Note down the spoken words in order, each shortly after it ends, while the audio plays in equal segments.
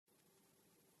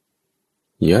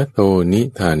ยะโตนิ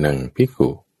ทานังภิกขุ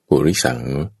ปุริสัง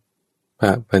ภ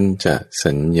ะปัญจ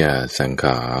สัญญาสังข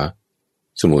า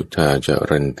สมุทธาจ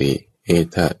รันติเอ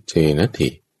ทะเจนะติ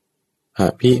อ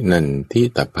ภินันทิ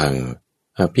ตพัง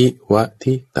อภิวะ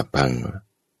ทิตพัง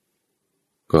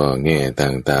ก็แง่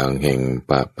ต่างๆแห่ง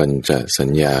ปะปัญจสัญ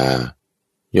ญา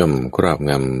ย่อมครอบ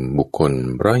งำบุคคล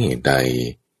เพราะเหตุใด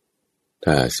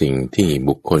ถ้าสิ่งที่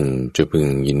บุคคลจะพึง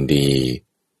ยินดี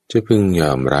จะพึงย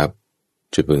อมรับ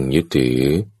จะพึงยึดถือ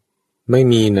ไม่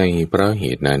มีในเพราะเห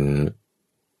ตุนั้น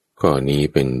ข้อนี้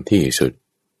เป็นที่สุด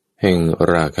แห่ง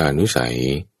ราคานุสัย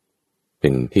เป็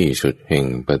นที่สุดแห่ง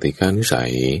ปฏิฆานุสั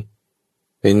ย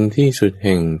เป็นที่สุดแ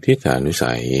ห่งทิฏฐานุ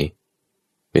สัย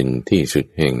เป็นที่สุด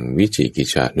แห่งวิจิกิจ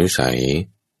ฉานุสัย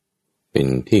เป็น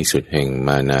ที่สุดแห่งม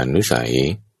านานุสัย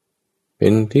เป็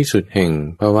นที่สุดแห่ง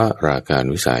ภวราคา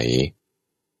นุสัย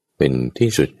เป็นที่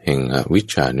สุดแห่งอวิช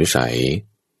ชานุสัย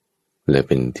และเ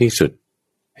ป็นที่สุด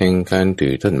แห่งการถื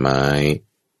อต้นไม้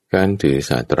การถือ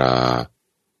ศาสตรา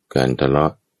การทะเลา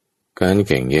ะการแ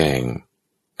ข่งแย่ง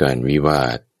การวิวา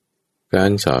ทกา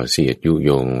รส่อเสียดยุ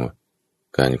ยง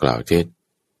การกล่าวเท็จ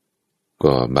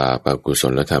ก็บาปอกุศ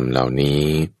ลธรรมเหล่านี้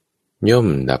ย่อม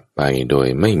ดับไปโดย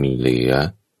ไม่มีเหลือ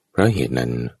เพราะเหตุนั้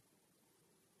น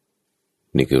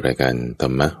นี่คือรายการธร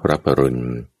รมรับอรุณ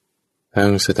ทาง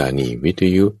สถานีวิท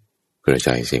ยุกระจ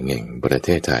ายเสียงแห่งประเท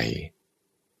ศไทย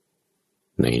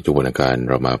ในทุกวันอังคาร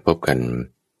เรามาพบกัน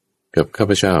กับข้า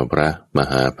พเจ้าพระม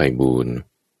หาไพบูลย์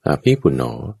อาภิปุณโญ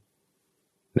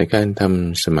ในการท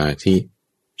ำสมาธิ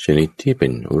ชนิดที่เป็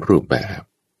นรูปแบบ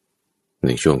ใน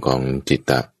ช่วงของจิต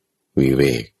ตวิเว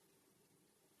ก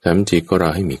ทำจิตก็เรา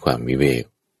ให้มีความวิเวก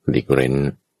หลีกเร้น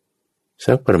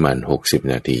สักประมาณ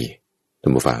60 นาทีท่า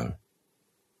นผู้ฟัง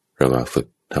เรามาฝึก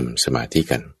ทำสมาธิ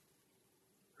กัน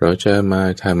เราจะมา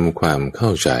ทำความเข้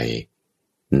าใจ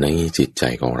ในจิตใจ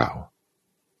ของเรา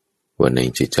ว่าใน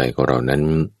จิตใจของเรานั้น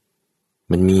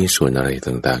มันมีส่วนอะไร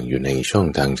ต่างๆอยู่ในช่อง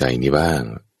ทางใจนี้บ้าง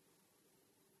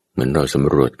เหมือนเราส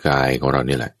ำรวจกายของเราเ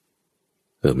นี่ยแหละ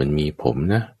มันมีผม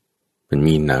นะมัน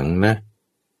มีหนังนะ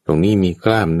ตรงนี้มีก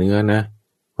ล้ามเนื้อนะ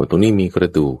ตรงนี้มีกร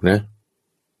ะดูกนะ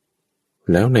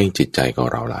แล้วในจิตใจของ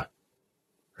เราล่ะ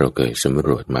เราเคยสำร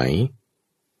วจไหม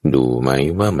ดูไหม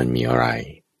ว่ามันมีอะไร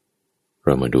เร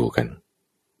ามาดูกัน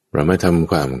เรามาท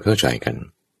ำความเข้าใจกัน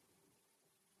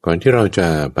ก่อนที่เราจะ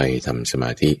ไปทำสม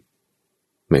าธิ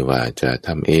ไม่ว่าจะท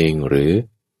ำเองหรือ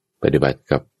ปฏิบัติ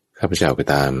กับข้าพเจ้าก็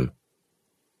ตาม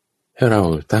ให้เรา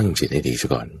ตั้งจิตให้ดีซะ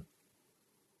ก่อน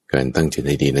การตั้งจิตใ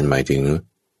ห้ดีนั้นหมายถึง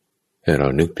ให้เรา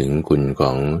นึกถึงคุณข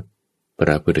องพร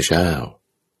ะพุทธเจ้า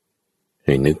ใ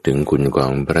ห้นึกถึงคุณขอ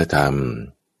งพระธรรม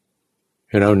ใ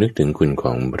ห้เรานึกถึงคุณข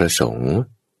องพระสงฆ์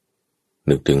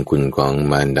นึกถึงคุณของ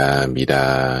มารดาบิดา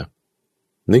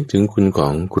นึกถึงคุณขอ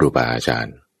งครูบาอาจาร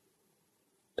ย์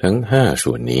ทั้ง5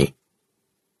ส่วนนี้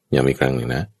ย้ำอีกครั้งหนึ่ง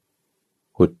นะ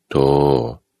พุทโธ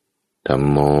ธัม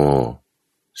โม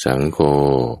สังโฆ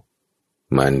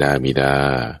มารดาบิดา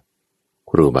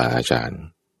ครูบาอาจารย์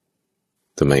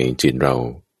ทำไมจิตเรา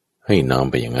ให้น้อม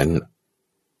ไปอย่างนั้น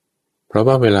เพราะ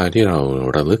ว่าเวลาที่เรา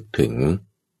ระลึกถึง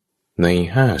ใน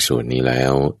5ส่วนนี้แล้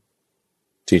ว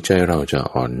จิตใจเราจะ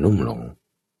อ่อนนุ่มลง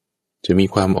จะมี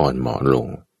ความอ่อนหมอนลง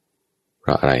เพร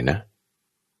าะอะไรนะ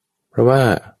เพราะว่า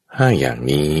5อย่าง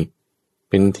นี้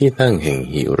เป็นที่ตั้งแห่ง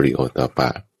หิริโอตป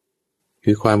ะ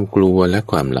คือความกลัวและ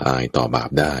ความละอายต่อบาป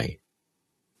ได้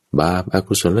บาปอ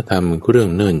กุศลธรรมเรื่อง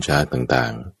เนิ่นช้าต่า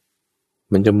ง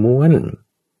ๆมันจะม้วน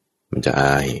มันจะอ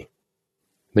าย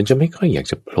มันจะไม่ค่อยอยาก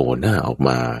จะโผล่หน้าออกม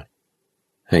า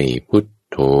ให้พุท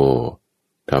โธ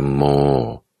ธัมโม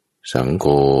สังโฆ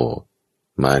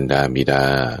มารดาบิดา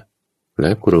และ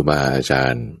ครูบาอาจา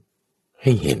รย์ใ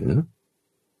ห้เห็น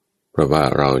เพราะว่า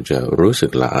เราจะรู้สึ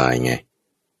กละอายไง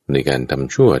ในการท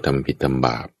ำชั่วทำผิดทำบ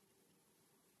าป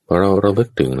พอเราระลึก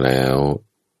ถึงแล้ว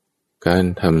การ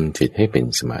ทำจิตให้เป็น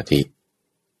สมาธิ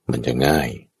มันจะง่าย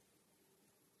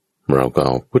เราก็เอ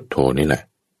าพุทโธนี่แหละ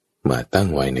มาตั้ง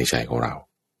ไว้ในใจของเรา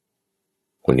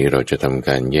วันนี้เราจะทำก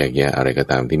ารแยกแยะอะไรก็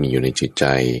ตามที่มีอยู่ในจิตใจ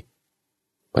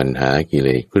ปัญหากิเล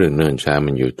สเครื่องเนิ่นช้า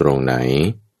มันอยู่ตรงไหน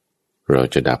เรา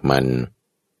จะดับมัน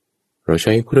เราใ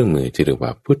ช้เครื่องมือที่เรียกว่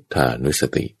าพุทธานุส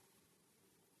ติ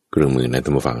เครื่องมือนั้นท่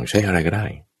านผู้ฟังใช้อะไรก็ได้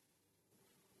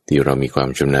ที่เรามีความ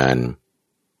ชำนาญ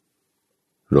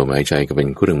ลมหายใจก็เป็น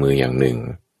เครื่องมืออย่างหนึ่ง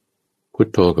พุท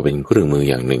โธก็เป็นเครื่องมือ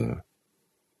อย่างหนึ่ง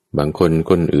บาง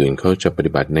คนอื่นเขาจะป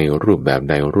ฏิบัติในรูปแบบ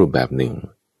ใดรูปแบบหนึ่ง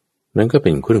นั่นก็เ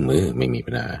ป็นเครื่องมือไม่มี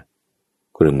ปัญหา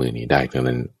เครื่องมือนี้ได้ทั้ง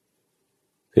นั้น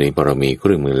ทีนี้พอเรามีเค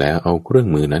รื่องมือแล้วเอาเครื่อง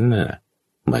มือนั้นน่ะ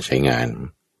มาใช้งาน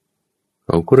เ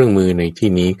อาเครื่องมือในที่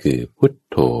นี้คือพุท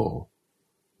โธ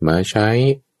มาใช้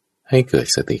ให้เกิด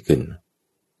สติขึ้น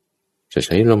จะใ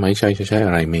ช้ลมหายใจจะใช้อ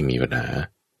ะไรไม่มีปัญหา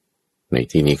ใน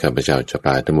ที่นี้ข้าพเจ้าจะพ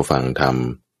าท่านผู้ฟังท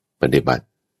ำปฏิบัติ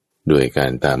ด้วยกา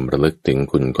รตามระลึกถึง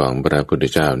คุณของพระพุทธ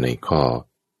เจ้าในข้อ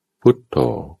พุทโธ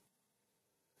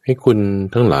ให้คุณ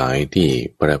ทั้งหลายที่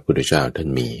พระพุทธเจ้าท่าน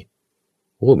มี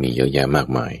มีเยอะแยะมาก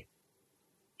มาย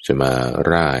จะมา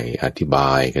ร่ายอธิบ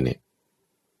ายกันเนี่ย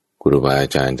ครูบาอา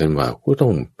จารย์ท่านว่าต้อ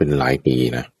งเป็นหลายปี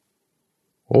นะ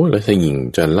แล้วถ้ายิ่ง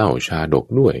จะเล่าชาดก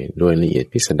ด้วยโดยละเอียด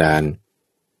พิสดาร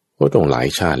ต้องหลาย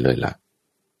ชาติเลยล่ะ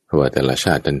เพราะว่าแต่ละช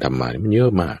าติท่านทำมามันเยอ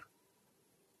ะมาก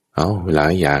หลา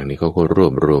ยอย่างนี่เขาก็รว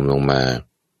บรวมลงมา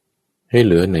ให้เ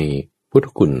หลือในพุทธ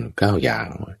คุณ9อย่าง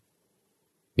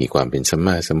มีความเป็นสัมม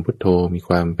าสัมพุทโธมีค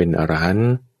วามเป็นอรหัน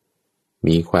ต์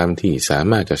มีความที่สา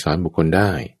มารถจะสอนบุคคลไ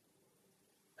ด้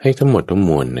ให้ทั้งหมดทั้งม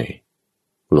วลเนี่ย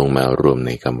ลงมารวมใน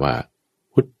คำว่า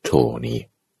พุทโธนี้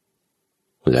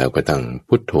แล้วก็ตั้ง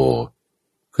พุทโธ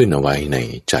ขึ้นเอาไว้ใน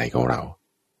ใจของเรา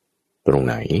ตรง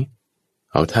ไหน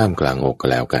เอาท่ามกลางอกก็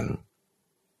แล้วกัน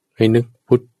ให้นึก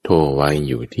พุทโธไว้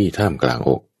อยู่ที่ท่ามกลาง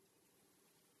อก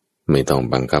ไม่ต้อง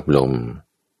บังคับลม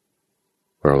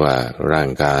เพราะว่าร่าง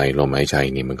กายลมหายใจ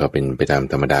นี่มันก็เป็นไปตาม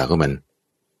ธรรมดาของมัน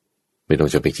ไม่ต้อง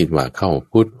จะไปคิดว่าเข้า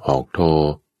พุทออกโธ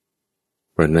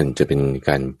เพราะนั่นจะเป็นก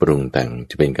ารปรุงแต่ง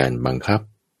จะเป็นการบังคับ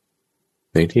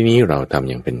ในที่นี้เราทำ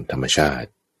อย่างเป็นธรรมชาติ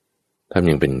ทำอ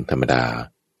ย่างเป็นธรรมดา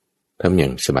ทำอย่า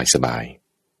งสบาย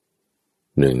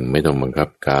ๆหนึ่งไม่ต้องบังคับ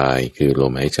กายคือล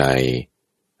มหายใจ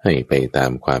ให้ไปตา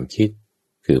มความคิด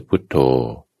คือพุทโธ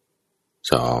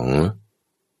สอง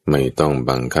ไม่ต้อง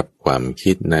บังคับความ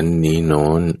คิดนั้นนี้โ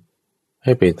น้นใ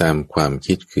ห้ไปตามความ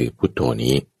คิดคือพุทโธ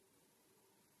นี้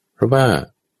เพราะว่า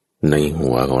ใน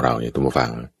หัวของเราเนี่ยทุกฟั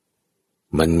ง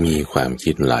มันมีความ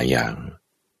คิดหลายอย่าง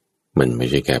มันไม่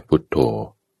ใช่แค่พุทโธ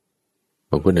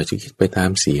บางคนอาจจะคิดไปตาม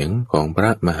เสียงของพร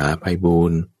ะมหาไพบู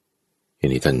ลย์อย่า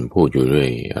งที่ท่านพูดอยู่เรื่อ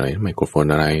ยอะไรไมโครโฟน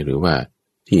อะไรหรือว่า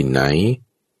ที่ไหน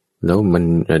แล้วมัน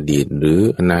อดีตหรือ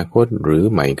อนาคตหรือ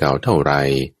ใหม่เก่าเท่าไร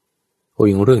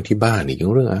ยังเรื่องที่บ้านอีกยั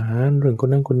งเรื่องอาหารเรื่องคน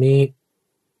นั้นคนนี้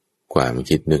ความ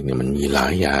คิดนึกเนี่ยมันมีหลา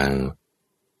ยอย่าง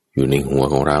อยู่ในหัว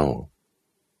ของเรา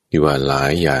ที่ว่าหลา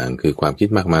ยอย่างคือความคิด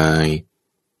มากมาย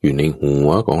อยู่ในหัว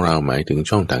ของเราหมายถึง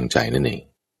ช่องทางใจนั่นเอง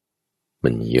มั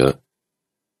นเยอะ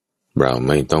เราไ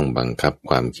ม่ต้องบังคับ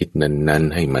ความคิดนั้น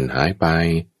ๆให้มันหายไป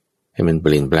ให้มันเป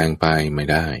ลี่ยนแปลงไปไม่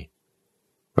ได้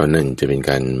เพราะนั่นจะเป็น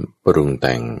การปรุงแ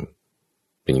ต่ง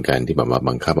เป็นการที่แบบว่า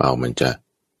บังคับเอามันจะ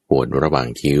ปวดระหว่าง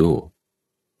คิ้ว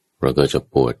เราก็จะ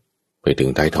ปวดไปถึง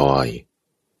ท้ายทอย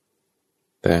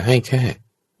แต่ให้แค่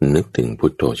นึกถึงพุ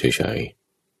ทโธเฉย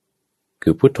ๆคื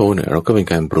อพุทโธเนี่ยเราก็เป็น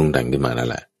การปรุงแต่งขึ้นมาแล้ว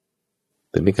แหละ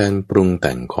แต่เป็นการปรุงแ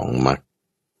ต่งของมรรค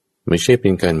ไม่ใช่เป็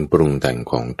นการปรุงแต่ง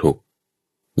ของทุกข์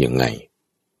ยังไง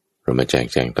เรามาแจก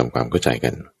แจงทำความเข้าใจกั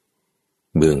น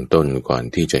เบื้องต้นก่อน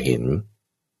ที่จะเห็น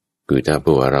คือถ้าเ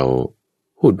ผื่อเรา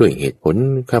พูดด้วยเหตุผล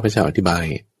ข้าพเจ้าอธิบาย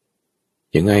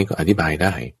ยังไงก็อธิบายไ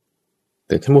ด้แ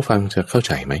ต่ท่านผู้ฟังจะเข้าใ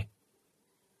จไหม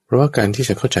เพราะว่าการที่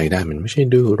จะเข้าใจได้มันไม่ใช่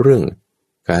ด้วยเรื่อง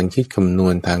การคิดคำนว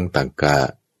ณทางตรรกะ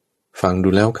ฟังดู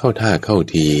แล้วเข้าท่าเข้า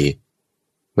ที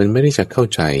มันไม่ได้จะเข้า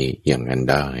ใจอย่างนั้น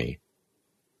ได้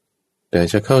แต่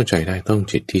จะเข้าใจได้ต้อง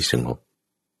จิตที่สงบ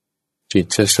จิต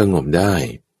จะสงบได้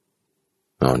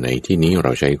ในที่นี้เร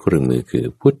าใช้เครื่องมือคือ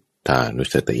พุทธานุ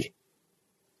สติ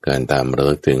การตามระ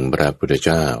ลึกถึงพระพุทธเ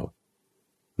จ้า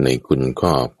ในคุณ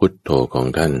ข้อพุทโธของ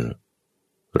ท่าน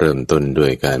เริ่มต้นด้ว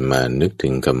ยการมานึกถึ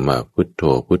งคำว่าพุทโธ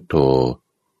พุทโธ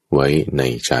ไว้ใน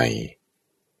ใจ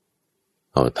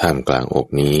เอาท่ามกลางอก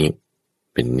นี้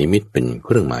เป็นนิมิตเป็นเค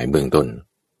รื่องหมายเบื้องต้น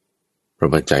เพรา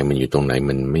ะปัจจัยมันอยู่ตรงไหน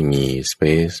มันไม่มี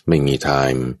space ไม่มี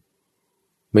time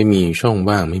ไม่มีช่อง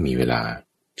ว่างไม่มีเวลา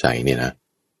ใจเนี่ยนะ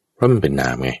เพราะมันเป็นนา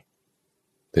มไง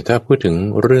แต่ถ้าพูดถึง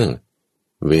เรื่อง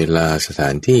เวลาสถา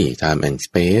นที่ time and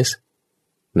space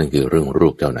นั่นคือเรื่องรู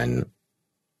ปเท่านั้น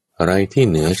อะไรที่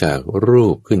เหนือจากรู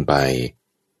ปขึ้นไป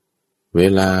เว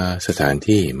ลาสถาน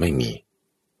ที่ไม่มี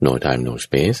no time no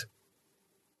space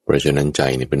เพราะฉะนั้นใจ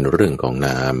เนี่ยเป็นเรื่องของน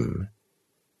าม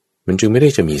มันจึงไม่ได้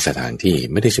จะมีสถานที่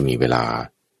ไม่ได้จะมีเวลา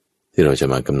ที่เราจะ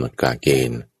มากำหนดกาเก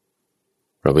ณฑ์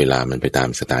เพราะเวลามันไปตาม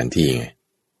สถานที่ไง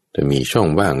ถ้ามีช่อง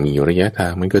ว่างมีระยะทา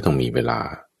งมันก็ต้องมีเวลา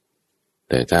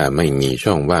แต่ถ้าไม่มี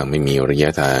ช่องว่างไม่มีระยะ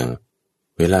ทาง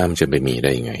เวลามันจะไปมีไ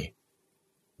ด้ยังไง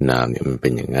นามเนี่ยมันเป็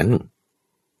นอย่างนั้น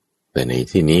แต่ใน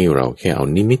ที่นี้เราแค่เอา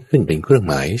นิมิตขึ้นเป็นเครื่อง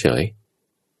หมายเฉย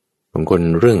บางคน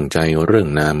เรื่องใจเรื่อง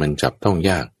นามมันจับต้อง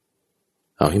ยาก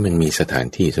เอาให้มันมีสถาน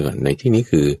ที่ซะก่อนในที่นี้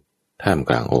คือท่าม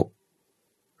กลางอก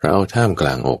เราเอาท่ามกล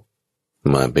างอก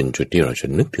มาเป็นจุดที่เราจะ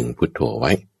นึกถึงพุทโธไ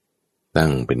ว้ตั้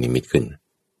งเป็นนิมิตขึ้น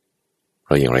เพ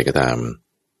ราะอย่างไรก็ตาม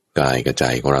กายกับใจ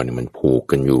ของเราเนี่ยมันผูก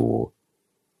กันอยู่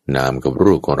นามกับ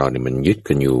รูปของเราเนี่ยมันยึด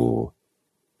กันอยู่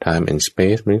time and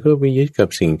space มันก็ไปยึดกับ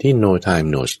สิ่งที่ no time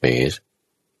no space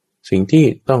สิ่งที่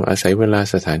ต้องอาศัยเวลา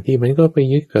สถานที่มันก็ไป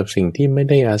ยึดกับสิ่งที่ไม่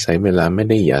ได้อาศัยเวลาไม่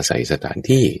ได้อาศัยสถาน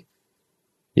ที่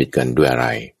ยึดกันด้วยอะไร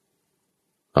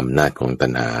อำนาจของตั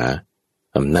ณหา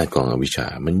อำนาจของอวิชชา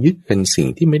มันยึดกันสิ่ง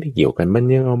ที่ไม่ได้เกี่ยวกันมัน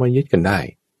ยังเอามายึดกันได้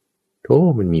โธ่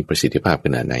มันมีประสิทธิภาพข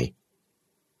นาดไหน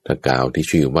ถ้ากล่าวที่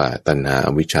ชื่อว่าตัณหาอ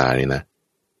วิชชาเนี่ยนะ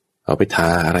เอาไปทา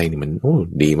อะไรนี่มัน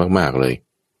ดีมากๆเลย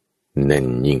แน่น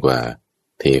ยิ่งกว่า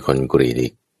เทคอนกรีตอี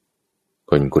ก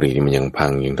คอนกรีตนี่มันยังพั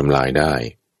งยังทำลายได้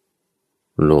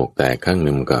โลกแตกข้างห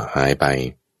นึ่งมันก็หายไป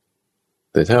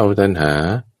แต่ถ้าเอาตัณหา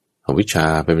เอาวิชชา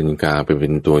ไปเป็นกาไปเป็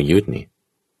นตัวยึดนี่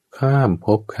ข้ามภ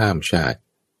พข้ามชาติ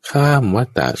ข้ามวัฏ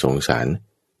ฏะสงสาร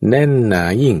แน่นหนา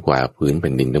ยิ่งกว่าผืนแ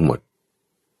ผ่นดินทั้งหมด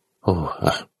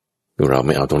เราไ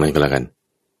ม่เอาตรงนั้นก็แล้วกัน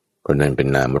เพราะนั้นเป็น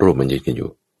นามรูปมันยึดกันอยู่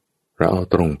เราเอา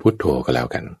ตรงพุทโธก็แล้ว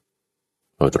กัน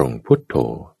เอาตรงพุทโธ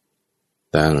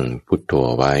ตั้งพุทโธ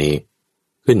ไว้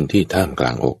ขึ้นที่ท่ามกล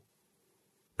างอก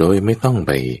โดยไม่ต้องไ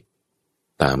ป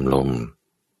ตามลม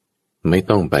ไม่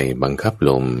ต้องไปบังคับ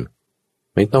ลม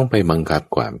ไม่ต้องไปบังคับ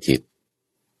ความคิด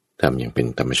ทำอย่างเป็น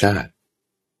ธรรมชาติ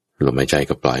ลมหายใจ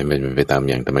ก็ปล่อยมันไปตาม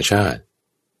อย่างธรรมชาติ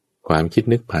ความคิด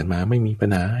นึกผ่านมาไม่มีปัญ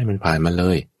หาให้มันผ่านมาเล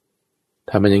ย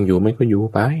ถ้ามันยังอยู่มันก็อยู่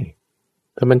ไป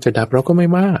ถ้ามันจะดับเราก็ไม่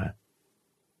ว่า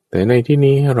แต่ในที่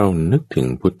นี้ให้เรานึกถึง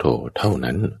พุทโธเท่า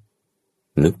นั้น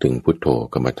นึกถึงพุทโธ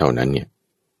ก็มาเท่านั้นเนี่ย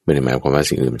ไม่ได้หมายความว่า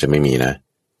สิ่งอื่นมันจะไม่มีนะ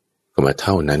ก็มาเ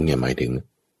ท่านั้นเนี่ยหมายถึง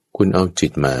คุณเอาจิ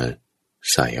ตมา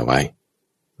ใส่เอาไว้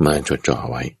มาจดจ่อ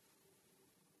ไว้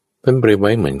เป็นเปรียบไ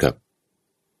ว้เหมือนกับ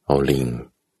เอาลิง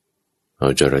เอา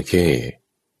จระเข้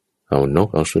เอานก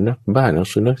เอาสุนัขบ้านเอา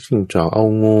สุนัขจิ้งจอกเอา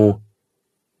งู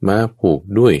มาผูก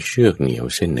ด้วยเชือกเหนียว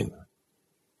เส้นหนึ่ง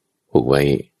ผูกไว้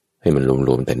ให้มันร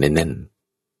วมๆแต่แน่น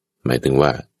ๆหมายถึงว่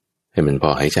าให้มันพอ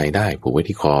หายใจได้ผูกไว้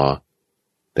ที่คอ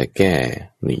แต่แก้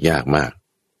นี่ยากมาก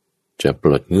จะป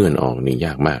ลดเงื่อนออกนี่ย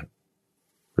ากมาก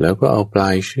แล้วก็เอาปลา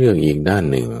ยเชือกอีกด้าน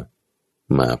หนึ่ง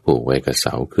มาผูกไว้กับเส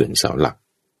าเขื่อนเสาหลัก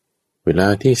เวลา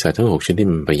ที่สัตว์ทั้ง6ชนิด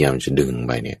มันพยายามจะดึงไ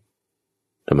ปเนี่ย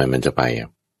ทำไมมันจะไป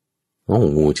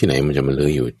งูที่ไหนมันจะมาเลื้อ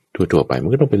ยอยู่ทั่วๆไปมั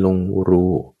นก็ต้องไปลงรู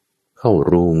เข้า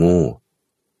รูงู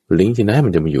ลิงที่ไหนมั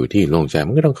นจะมาอยู่ที่โล่งแจ้ง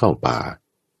มันก็ต้องเข้าป่า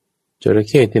จระ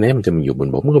เข้ที่ไหนมันจะมาอยู่บน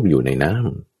บกมันก็ไปอยู่ในน้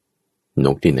ำน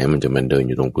กที่ไหนมันจะมาเดินอ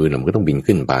ยู่ตรงพื้นมันก็ต้องบิน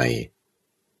ขึ้นไป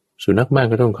สุนัขบ้าน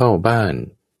ก็ต้องเข้าบ้าน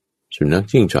สุนัข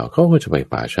จิ้งจอกเขาก็จะไป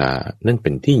ป่าช้านั่นเป็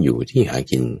นที่อยู่ที่หา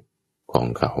กินของ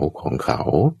เขา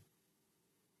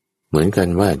เหมือนกัน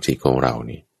ว่าจิตของเรา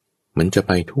นี่มันจะไ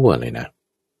ปทั่วเลยนะ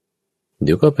เ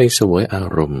ดี๋ยวก็ไปเสวยอา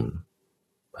รมณ์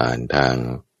ผ่านทาง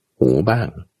หูบ้าง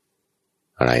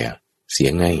อะไรเสีย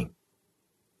งไง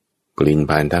กลิ่น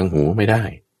ผ่านทางหูไม่ได้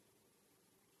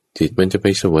จิตมันจะไป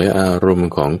เสวยอารมณ์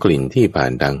ของกลิ่นที่ผ่า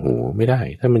นทางหูไม่ได้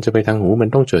ถ้ามันจะไปทางหูมัน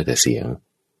ต้องเจอแต่เสียง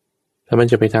ถ้ามัน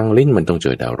จะไปทางลิ้นมันต้องเจ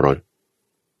อแต่รส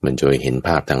มันจะเห็นภ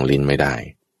าพทางลิ้นไม่ได้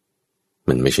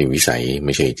มันไม่ใช่วิสัยไ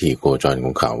ม่ใช่ที่โคจรข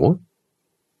องเขา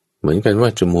เหมือนกันว่า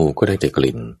จมูกก็ได้แต่ก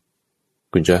ลิ่น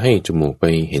คุณจะให้จมูกไป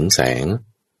เห็นแสง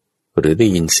หรือได้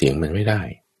ยินเสียงมันไม่ได้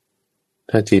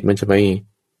ถ้าจิตมันจะไป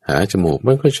หาจมูก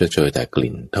มันก็จะเจอแต่ก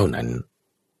ลิ่นเท่านั้น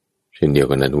เช่นเดียว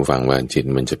กันนะทุกฝังว่าจิต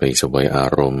มันจะไปเสวยอา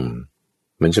รมณ์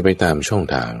มันจะไปตามช่อง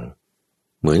ทาง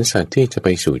เหมือนสัตว์ที่จะไป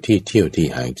สู่ที่เที่ยวที่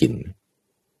หากิน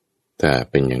แต่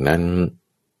เป็นอย่างนั้น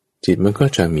จิตมันก็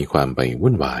จะมีความไป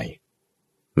วุ่นวาย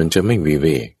มันจะไม่วิเว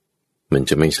กมัน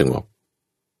จะไม่สงบ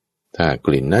ถ้าก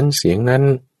ลิ่นนั้นเสียงนั้น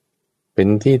เป็น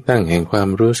ที่ตั้งแห่งความ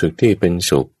รู้สึกที่เป็น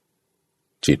สุข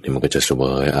จิตมันก็จะเสว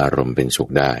ยอารมณ์เป็นสุ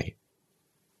ขได้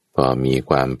พอมี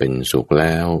ความเป็นสุขแ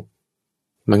ล้ว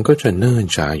มันก็จะเนิ่น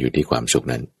ช้าอยู่ที่ความสุข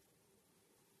นั้น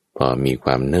พอมีคว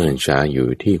ามเนิ่นช้าอยู่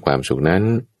ที่ความสุขนั้น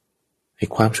ไอ้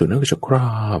ความสุขนั้นก็จะครอ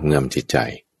บงำจิตใจ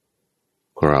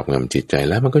ครอบงำจิตใจ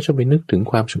แล้วมันก็จะไปนึกถึง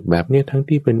ความสุขแบบนี้ทั้ง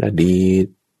ที่เป็นอดีต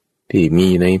ที่มี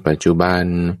ในปัจจุบัน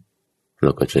เร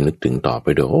าก็จะนึกถึงต่อไป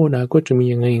ด้วยอนาคตจะมี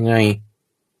ยังไง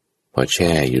พอแ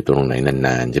ช่อยู่ตรงไหนน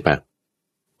านๆใช่ปะ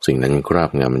สิ่งนั้นครอ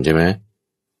บงำใช่ไหม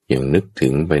ยังนึกถึ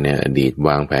งไปในอดีตว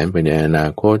างแผนไปในอนา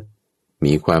คต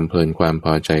มีความเพลินความพ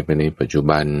อใจไปในปัจจุ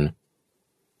บัน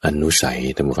อนุสัย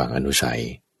ท่านผู้ฟังอนุสัย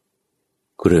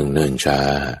เรื่องเนิ่นช้า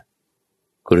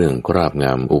เรื่องครอบง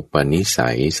ำอุปนิสั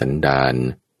ยสันดาน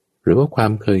หรือว่าควา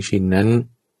มเคยชินนั้น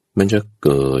มันจะเ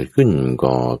กิดขึ้น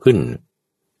ก่อขึ้น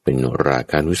เป็นรา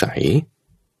คานุสัย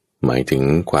หมายถึง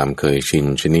ความเคยชิน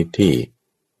ชนิดที่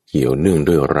เกี่ยวเนื่อง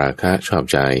ด้วยราคะชอบ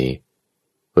ใจ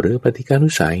หรือปฏิฆานุ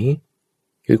สัย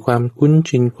คือความคุ้น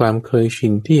ชินความเคยชิ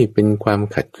นที่เป็นความ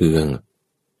ขัดเคือง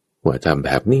ว่าทำแบ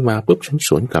บนี้มาปุ๊บฉันส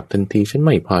วนกลับทันทีฉันไ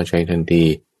ม่พอใจทันที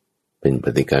เป็นป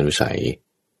ฏิฆานุสัย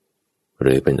ห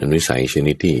รือเป็นอนุสัยช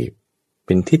นิดที่เ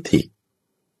ป็นทิฏฐิ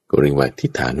ก็เรียกว่าทิ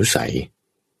ฏฐานุสัย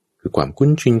คือความคุ้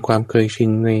นชินความเคยชิ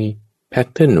นใน แพท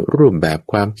เทิร์นรูปแบบ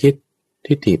ความคิด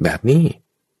ทิฏฐิแบบนี้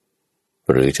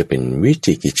หรือจะเป็นวิ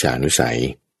จิกิจฉานุสัย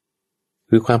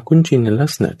คือความคุ้นชินในลัก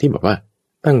ษณะที่แบบว่า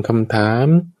ตั้งคำถาม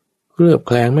เคลือบแ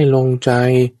คลงไม่ลงใจ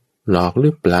หลอกหรื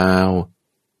อเปล่า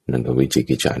นั่นก็วิจิ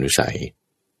กิจฉานุสัย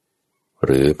ห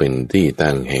รือเป็นที่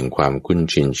ตั้งแห่งความคุ้น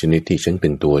ชินชนิดที่ฉันเป็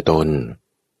นตัวตน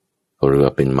หรือว่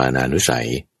าเป็นมานานุสัย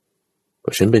เพร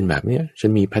าะฉันเป็นแบบเนี้ยฉั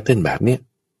นมีแพทเทิร์นแบบเนี้ย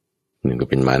นั่นก็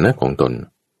เป็นมานะของตน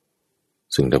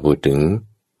ซึ่งถ้าพูดถึง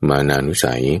มานานุ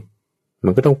สัยมั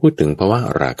นก็ต้องพูดถึงภาวะ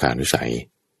ราคานุสัย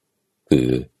คือ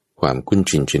ความคุ้น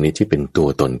ชินชนิดที่เป็นตัว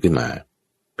ตนขึ้นมา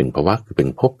เป็นภาวะคือเป็น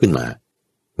ภพขึ้นมา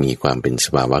มีความเป็นส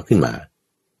ภาวะขึ้นมา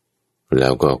แล้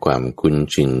วก็ความคุ้น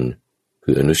ชิน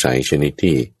คืออนุสัยชนิด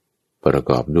ที่ประ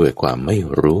กอบด้วยความไม่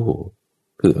รู้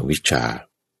คืออวิชชา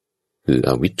คืออ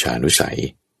วิชชานุสัย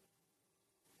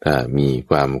ถ้ามี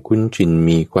ความคุ้นชิน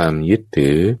มีความยึดถื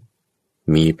อ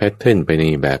มีแพทเทิร์นไปใน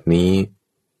แบบนี้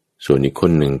ส่วนอีกค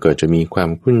นหนึ่งก็จะมีความ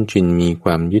คุ้นชินมีคว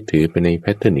ามยึดถือไปในแพ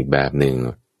ทเทิร์นอีกแบบหนึ่ง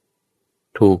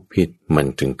ถูกผิดมัน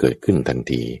จึงเกิดขึ้นทัน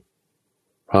ที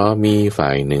เพราะมีฝ่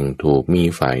ายหนึ่งถูกมี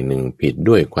ฝ่ายหนึ่งผิด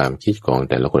ด้วยความคิดของ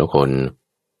แต่ละคน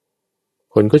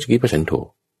คนก็จะคิดว่าฉันถูก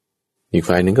อีก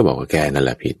ฝ่ายหนึ่งก็บอกว่าแกนั่นแห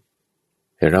ละผิด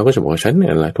แต่เราก็จะบอกว่าฉัน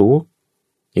นั่นแหละถูก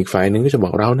อีกฝ่ายหนึ่งก็จะบอ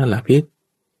กเรานั่นแหละผิด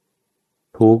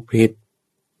ถูกผิด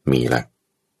มีละ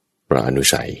เพราะอนุ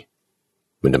สัย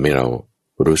มันทำให้เรา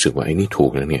รู้สึกว่าไอ้นี่ถู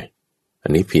กนะเนี่ยอั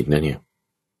นนี้ผิดนะเนี่ย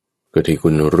ก็ที่คุ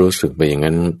ณรู้สึกไปอย่าง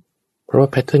นั้นเพราะว่า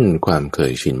แพทเทิร์นความเค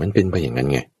ยชินมันเป็นไปอย่างนั้น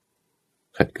ไง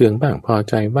ขัดเคืองบ้างพอ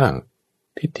ใจบ้าง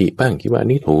ทิฏฐิบ้างคิดว่า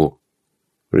นี่ถูก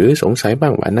หรือสงสัยบ้า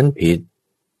งว่านั้นผิด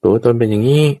ตัวตนเป็นอย่าง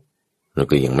นี้เรา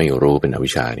ก็ยังไม่รู้เป็นอวิ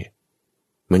ชชาเนี่ย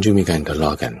มันจึงมีการทะเลา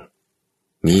ะกัน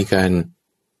มีการ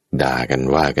ด่ากัน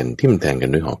ว่ากันทิ่มแทงกัน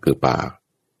ด้วยหอกคือปาก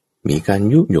มีการ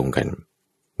ยุยงกัน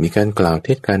มีการกล่าวเ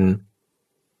ท็จกัน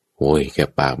โอ้ยแค่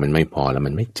ปากมันไม่พอแล้ว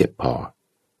มันไม่เจ็บพอ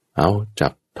เอาจั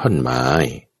บท่อนไม้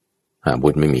อาวุ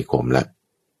ธไม่มีคมละ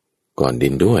ก่อนดิ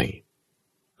นด้วย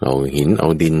เอาหินเอา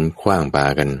ดินขว้างปา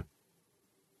กัน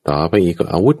ต่อไปอีกก็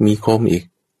อาวุธมีคมอีก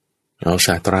เอาส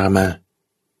าตรามา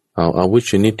เอาอาวุธ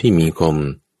ชนิดที่มีคม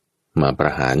มาปร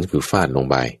ะหารคือฟาดลง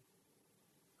ไป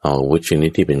เอาอาวุธชนิด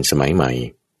ที่เป็นสมัยใหม่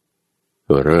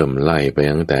ก็เริ่มไล่ไป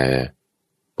ตั้งแต่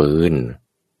ปืน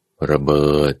ระเ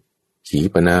บิดขี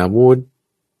ปนาวุธ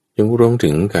ยังรวมถึ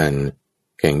งการ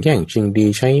แข่งแย่งชิงดี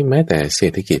ใช้แม้แต่เศร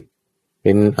ษฐกิจเ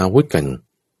ป็นอาวุธกัน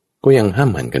ก็ยังห้าม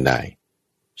หันกันได้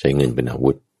ใช้เงินเป็นอาวุ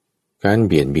ธการเ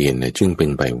บียดเบียนเนี่ยจึงเป็น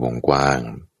ไปวงกว้าง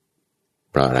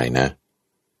เพราะอะไรนะ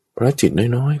เพราะจิต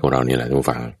น้อยๆของเราเนี่ยแหละทุก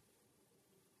ฝัง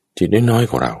จิตน้อยๆ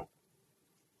ของเรา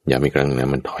อย่ามีครั้งนะ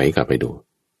มันถอยกลับไปดู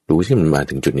ที่มันมา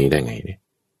ถึงจุดนี้ได้ไงเนี่ย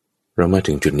เรามา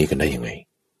ถึงจุดนี้กันได้ยังไง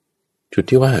จุด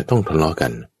ที่ว่าต้องทะเลาะกั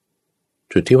น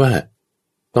จุดที่ว่า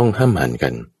ต้องห้ามหันกั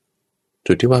น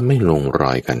จุดที่ว่าไม่ลงร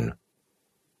อยกัน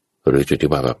หรือจุดที่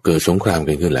ว่าแบบเกิดสงคราม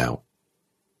กันขึ้นแล้ว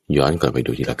ย้อนกลับไป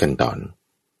ดูทีละขั้นตอน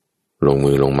ลง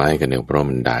มือลงไม้กันเนี่ยเพราะ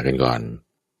มันด่ากันก่อน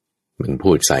มัน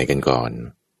พูดใส่กันก่อน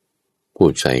พู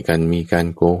ดใส่กันมีการ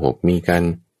โกหกมีการ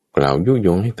กล่าวยุย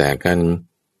งให้แตกกัน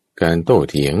การโต้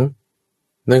เถียง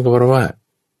นั่นก็เพราะว่า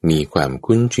มีความ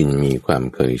คุ้นชินมีความ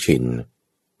เคยชิน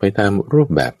ไปตามรูป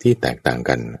แบบที่แตกต่าง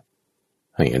กัน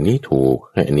ให้อันนี้ถูก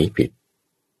ให้อันนี้ผิด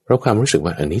เพราะความรู้สึก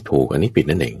ว่าอันนี้ถูกอันนี้ผิด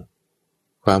นั่นเอง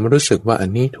ความรู้สึกว่าอัน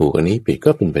นี้ถูกอันนี้ผิด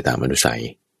ก็เป็นไปตามอนุสัย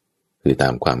คือตา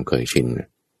มความเคยชิน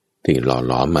ที่หล่อ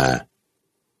หลอมมา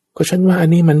ก็ฉันว่าอัน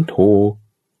นี้มันถูก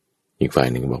อีกฝ่าย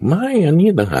หนึ่งบอกไม่อันนี้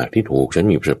ต่างหากที่ถูกฉัน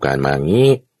มีประสบการณ์มาอย่างนี้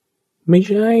ไม่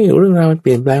ใช่เรื่องราวมันเป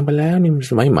ลี่ยนแปลงไปแล้วนี่มัน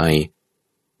สมัยใหม่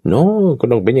โน้ก็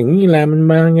ต้องเป็นอย่างนี้แหละมัน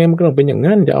มาไงมันก็ต้องเป็นอย่าง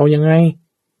นั้นจะเอายังไง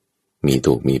มี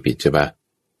ถูกมีผิดใช่ปะ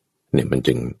เนี่ยมัน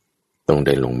จึงต้องไ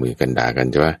ด้ลงมือกันด่ากัน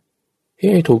ใช่ปะเฮ้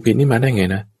ยถูกผิดนี่มาได้ไง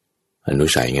นะอนุ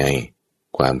สัยไง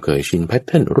ความเคยชินแพทเ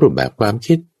ทิร์นรูปแบบความ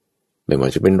คิดไม่ว่า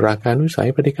จะเป็นราคานุสัย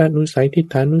ปฏิฆานุสัยทิฏ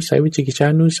ฐานุสัยวิจิกิจฉา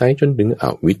นุสัยจนถึงอ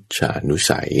วิชชานุ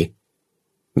สัย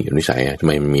มีอนุสัยทำไ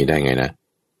มมันมีได้ไงนะ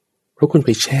เพราะคุณไป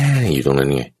แช่อยู่ตรงนั้น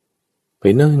ไงไป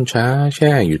เนิ่นช้าแ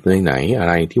ช่อยู่ในไหนอะ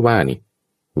ไรที่ว่านี่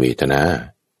เวทนา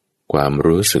ความ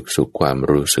รู้สึกสุขความ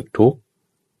รู้สึกทุกข์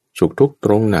สุขทุกข์ต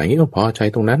รงไหนก็พอใจ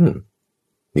ตรงนั้น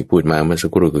นี่พูดมาเมื่อสั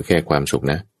กครู่คือแค่ความสุข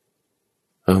นะ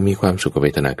มีความสุขกับเว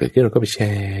ทนาเกิดขึ้นเราก็ไปแ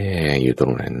ช่อยู่ตร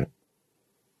งนั้น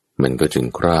มันก็จึง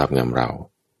ครอบงำเรา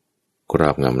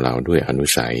ด้วยอนุ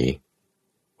สัย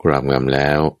ครอบงำแล้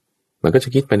วมันก็จะ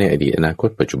คิดไปในอดีตอนาคต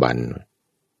ปัจจุบัน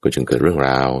ก็จึงเกิดเรื่องร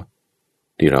าว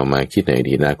ที่เรามาคิดในอ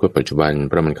ดีตอนาคตปัจจุบันเ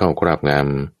พราะมันเข้าครอบง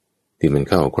ำที่มัน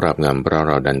เข้าครอบงำเพราะเ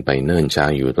ราดันไปเนิ่นช้า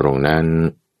อยู่ตรงนั้น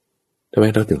ทำไม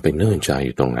เราถึงไปเนิ่นช้าอ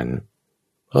ยู่ตรงนั้น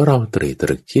เพราะเราต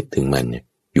รึกคิดถึงมัน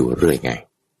อยู่เรื่อยไง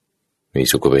ใน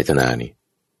สุขเวทนานี่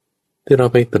ที่เรา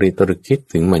ไปตรึกคิด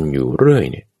ถึงมันอยู่เรื่อย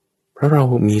เนี่ยเพ ราะเรา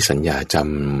มีสัญญาจ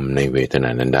ำในเวทนา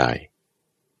นั้นได้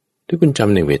ที่คุณจ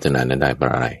ำในเวทนานั้นได้เพรา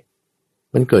ะอะไร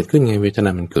มันเกิดขึ้นไงเวทนา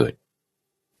มันเกิด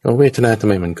เอาเวทนาทำ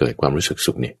ไมมันเกิดความรู้สึก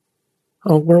สุขเนี่ยเอ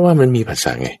าเพราะว่ามันมีผัสส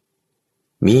ะไง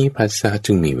มีผัสสะ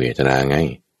จึงมีเวทนาไง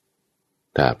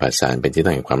ถ้าผัสสะเป็นที่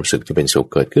ตั้งแห่งความรู้สึกที่เป็นสุข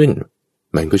เกิดขึ้น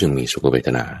มันก็จึงมีสุขเวท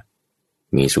นา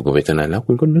มีสุขเวทนาแล้ว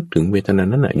คุณก็นึกถึงเวทนา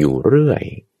นั้นอยู่เรื่อย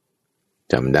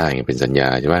จำได้เป็นสัญญา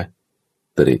ใช่ปะ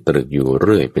ตรึกอยู่เ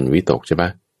รื่อยเป็นวิตกใช่ปะ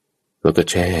แล้วก็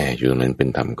แช่อยู่ตรงนั้นเป็น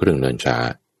ธรรมเครื่องเนินชา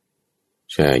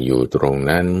แช่อยู่ตรง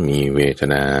นั้นมีเวท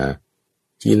นา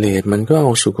กิเลสมันก็เอ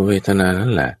าสุขเวทนานั่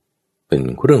นแหละเป็น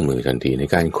เครื่องมือทันทีใน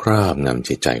การครอบงำ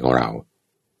จิตใจของเรา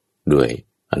ด้วย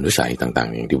อนุสัยต่าง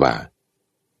ๆอย่างที่ว่า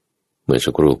เมื่อ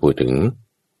สักครู่พูดถึง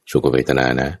สุขเวทนา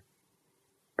นะ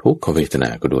ทุกขเวทนา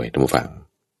ก็ด้วยท่านผู้ฟัง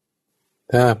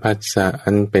ถ้าผัสสะอั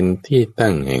นเป็นที่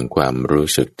ตั้งแห่งความรู้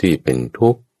สึกที่เป็นทุ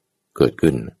กข์เกิด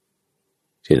ขึ้น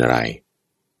เช่นอะไร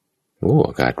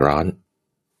อากาศร้อน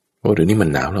เดี๋ยวนี้มัน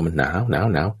หนาวแล้วมันหนาว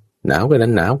กันนั้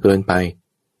นหนาวเกินไป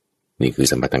นี่คือ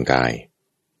สัมผัสทางกาย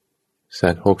สั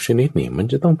ตว์6ชนิดนี่มัน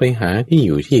จะต้องไปหาที่อ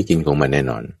ยู่ที่กินของมันแน่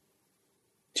นอน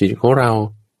จิตของเรา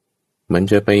มัน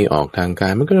จะไปออกทางกา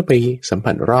ยมันก็จะไปสัม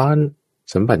ผัสร้อน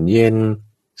สัมผัสเย็น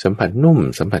สัมผัสนุ่ม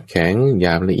สัมผัสแข็งหย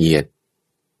าบละเอียด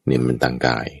นี่มันทางก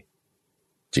าย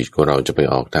จิตของเราจะไป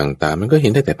ออกทางตามันก็เห็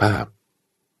นได้แต่ภาพ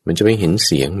มันจะไปเห็นเ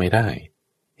สียงไม่ได้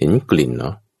เห็นกลิ่นเน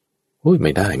าะไ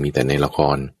ม่ได้มีแต่ในละค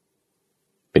ร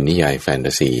เป็นนิยายแฟนต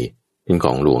าซีเป็นข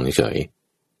องลวงเฉย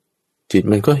จิต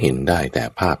มันก็เห็นได้แต่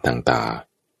ภาพทางตา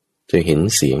จะเห็น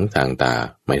เสียงทางตา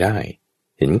ไม่ได้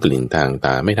เห็นกลิ่นทางต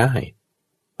าไม่ได้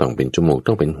ต้องเป็นจมูก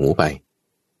ต้องเป็นหูไป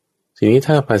ทีนี้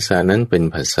ถ้าภาษานั้นเป็น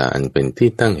ภาษาอันเป็นที่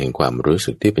ตั้งแห่งความรู้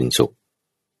สึกที่เป็นสุข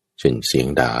เช่นเสียง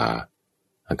ด่า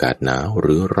อากาศหนาวห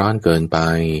รือร้อนเกินไป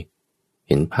เ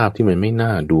ห็นภาพที่มันไม่น่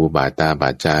าดูบาดตาบา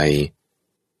ดใจ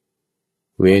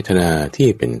เวทนาที่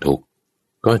เป็นทุกข์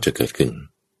ก็จะเกิดขึ้น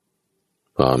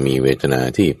พอมีเวทนา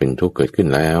ที่เป็นทุกข์เกิดขึ้น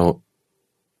แล้ว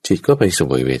จิตก็ไปเส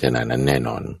วยเวทนานั้นแน่น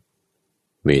อน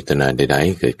เวทนาใด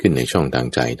ๆเกิดขึ้นในช่องทาง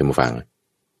ใจท่านผู้ฟัง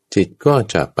จิตก็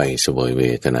จะไปเสวยเว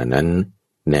ทนานั้น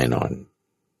แน่นอน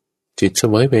จิตเส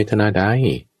วยเวทนาใด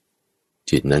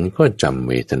จิตนั้นก็จำ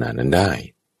เวทนานั้นได้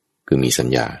คือมีสัญ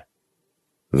ญา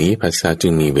มีภาษาจึ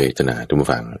งมีเวทนาท่านผู้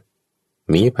ฟัง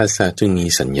มีภาษาจึงมี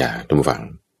สัญญาท่านผู้ฟัง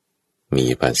มี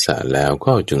ภาษาแล้ว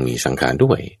ก็จึงมีสังขาร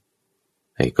ด้วย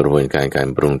ให้กระบวนการ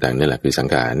ปรุงแต่งนั่นแหละคือสัง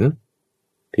ขาร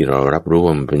ที่เรารับรู้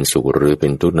ว่ามันเป็นสุขหรือเป็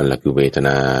นทุกข์นั่นแหละคือเวทน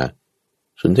า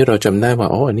ส่วนที่เราจำได้ว่า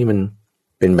อันนี้มัน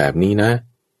เป็นแบบนี้นะ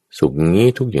สุขอย่างนี้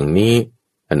ทุกข์อย่างนี้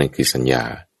อันนั้นคือสัญญา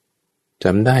จ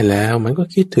ำได้แล้วมันก็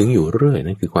คิดถึงอยู่เรื่อย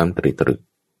นั่นคือความตรึก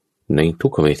ในทุ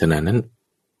กขเวทนานั้น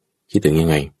คิดถึงยัง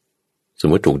ไงสม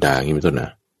มติถูกด่าอย่างนี้เป็นต้นนะ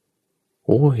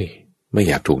ไม่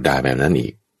อยากถูกด่าแบบนั้นอี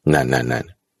กนั่น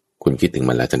คุณคิดถึง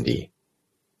มันแล้วทันที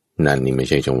นั่นนี่ไม่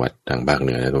ใช่จังหวัดทางภาคเห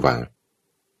นือนะทุกฝั่ง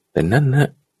แต่นั่นนะ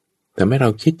แต่ไม่เรา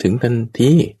คิดถึงทัน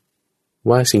ที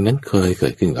ว่าสิ่งนั้นเคยเกิ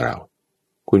ดขึ้นกับเรา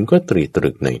คุณก็ตรึ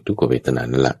กในทุกขเวทนา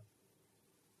นั่นแหละ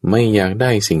ไม่อยากไ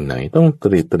ด้สิ่งไหนต้องต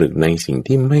รึกในสิ่ง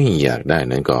ที่ไม่อยากได้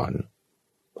นั้นก่อน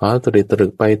พอตรึ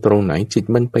กไปตรงไหนจิต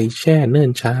มันไปแช่เนิ่น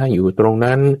ช้าอยู่ตรง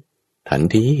นั้นทัน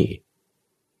ที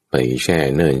ไปแช่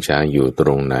เนิ่นช้าอยู่ตร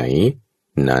งไหน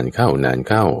นานเข้า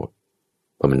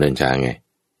เพราะมันเนิ่นช้าไง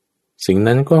สิ่ง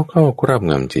นั้นก็เข้าครอบ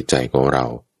งำจิตใจของเรา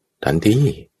ทันที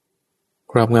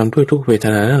ครอบงำด้วยทุกเวท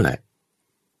นานั่นแหละ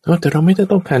แต่เราไม่ได้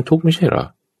ต้องการทุกข์ไม่ใช่หรอ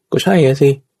ก็ใช่สิ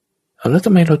แล้วท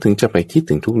ำไมเราถึงจะไปคิด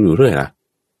ถึงทุกข์อยู่เรื่อยล่ะ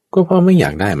ก็เพราะไม่อยา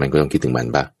กได้มันก็ต้องคิดถึงมัน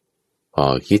ปะพอ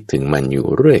คิดถึงมันอยู่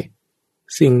เรื่อย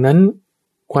สิ่งนั้น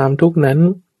ความทุกข์นั้น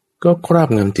ก็ครอบ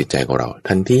งำจิตใจของเรา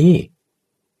ทันที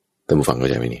ท่านผู้ฟังเข้า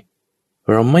ใจไหมนี่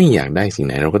เราไม่อยากได้สิ่งไ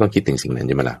หนเราก็ต้องคิดถึงสิ่งนั้นใ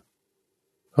ช่ไหมล่ะ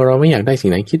พอเราไม่อยากได้สิ่ง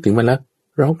ไหนคิดถึงมันแล้ว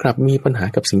เรากลับมีปัญหา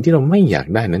กับสิ่งที่เราไม่อยาก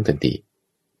ได้นั้นทันที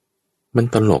มัน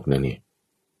ตลกนะนี่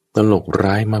ตลก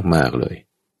ร้ายมากๆเลย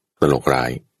ตลกร้า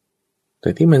ยแต่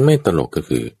ที่มันไม่ตลกก็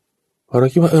คือพอเรา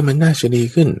คิดว่ามันน่าจะดี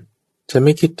ขึ้นฉันไ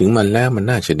ม่คิดถึงมันแล้วมัน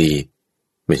น่าจะดี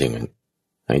ไม่ใช่งั้น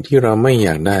ไอ้ที่เราไม่อย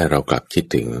ากได้เรากลับคิด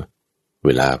ถึงเว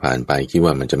ลาผ่านไปคิด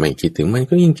ว่ามันจะไม่คิดถึงมัน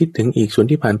ก็ยิ่งคิดถึงอีกส่วน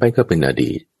ที่ผ่านไปก็เป็นอ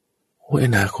ดีตอ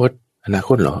นาคต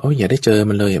เหรออย่าได้เจอ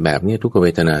มันเลยแบบนี้ทุกขเว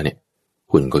ทนาเนี่ย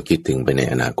คุณก็คิดถึงไปใน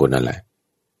อนาคตนั่นแหละ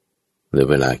หรือ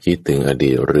เวลาคิดถึงอดี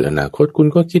ตหรืออนาคตคุณ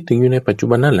ก็คิดถึงอยู่ในปัจจุ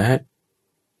บันนั่นแหละ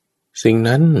สิ่ง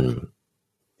นั้น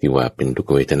ที่ว่าเป็นทุกข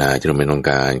เวทนาที่เราไม่ต้อง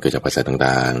การเกิดจากภาษา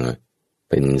ต่างๆ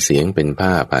เป็นเสียงเป็นภ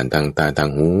าพผ่านทางตาทาง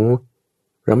หู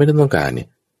เราไม่ต้องการเนี่ย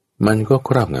มันก็ค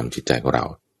รอบงำจิตใจของเรา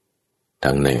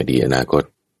ทั้งในอดีตอนาคต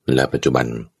และปัจจุบัน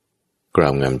ครอ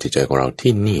บงำจิตใจของเรา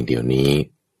ที่นี่เดี๋ยวนี้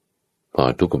พอ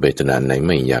ทุกขเวทนาไหนไ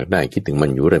ม่อยากได้คิดถึงมั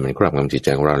นอยู่เลยมันครอบงำจิตใจ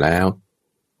ของเราแล้ว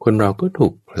คนเราก็ถู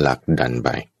กผลักดันไป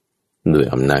ด้วย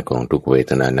อำนาจของทุกเว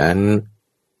ทนานั้น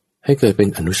ให้เกิดเป็น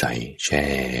อนุสัยแช่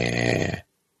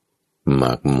ห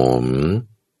มักหมม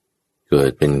เกิ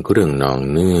ดเป็นเรื่องนอง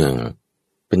เนื่อง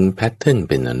เป็นแพทเทิร์น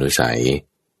เป็นอนุสัย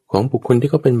ของบุคคลที่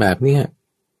เขาเป็นแบบเนี้ย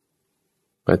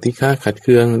ปฏิฆาขัดเ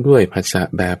คืองด้วยภาษา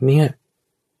แบบเนี้ย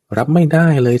รับไม่ได้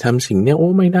เลยทำสิ่งเนี้ยโอ้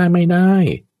ไม่ได้ไม่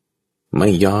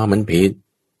ยอมมันผิด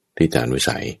ที่จะอนุ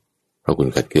สัยเพราะคุณ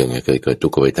ขัดเคืองไงเกิดทุ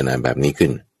กขเวทนาแบบนี้ขึ้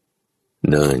น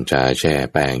เนินจาแช่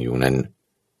แป้งอยู่นั้น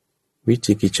วิ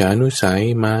จิกิจฉานุสัย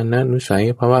มานะนุสัย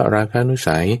ภวราคะนุ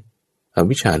สัยอ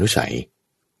วิชชานุสัย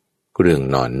เรื่อง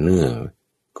นอนเนื่อง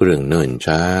เรื่องเนิน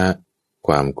ช้าค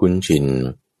วามคุ้นชิน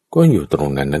ก็อยู่ตรง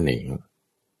นั้นนั่นเอง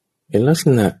เป็นลักษ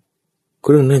ณะ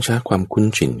เรื่องเนินช้าความคุ้น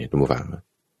ชินเนี่ยท่านผู้ฟัง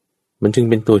มันจึง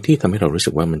เป็นตัวที่ทำให้เรารู้สึ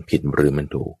กว่ามันผิดหรือมัน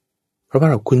ถูกเพราะว่า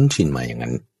เราคุ้นชินมาอย่าง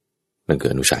นั้นมันเกิ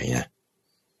ดอนุสัยนะ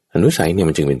อนุสัยเนี่ย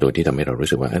มันจึงเป็นตัวที่ทำให้เรารู้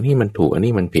สึกว่าอันนี้มันถูกอัน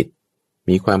นี้มันผิด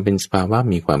มีความเป็นสภาวะ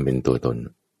มีความเป็นตัวตน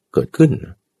เกิดขึ้น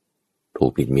ถู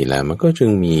กผิดมีแล้วมันก็จึง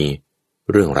มี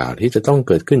เรื่องราวที่จะต้อง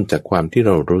เกิดขึ้นจากความที่เ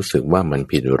รารู้สึกว่ามัน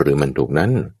ผิดหรือมันถูกนั้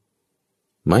น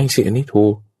ไม่สิอันนี้ถู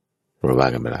กเราว่า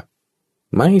กันไปละ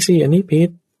ไม่สิอันนี้ผิด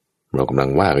เรากำลัง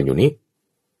ว่ากันอยู่นี้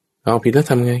เอาผิดแล้ว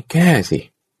ทำไงแก้สิ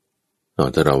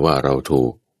ถ้าเราว่าเราถู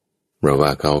กเราว่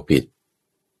าเขาผิด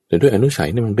แต่ด้วยอนุสัย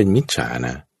เนี่ยมันเป็นมิจฉาน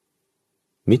ะ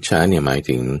มิจฉาเนี่ยหมาย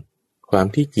ถึงความ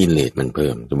ที่กิเลสมันเพิ่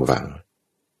มทุกฝั่ง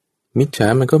มิจฉา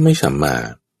มันก็ไม่สัมมา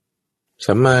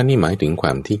สัมมานี่หมายถึงคว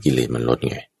ามที่กิเลสมันลด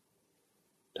ไง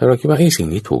ถ้าเราคิดว่าสิ่ง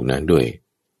นี้ถูกนะด้วย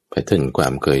แพทเทิร์นควา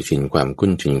มเคยชินความคุ้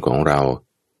นชินของเรา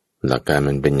หลักการ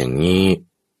มันเป็นอย่างนี้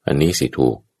อันนี้สิถู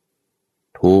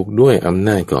กด้วยอำน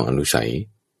าจของอนุสัย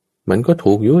มันก็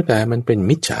ถูกอยู่แต่มันเป็น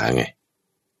มิจฉาไง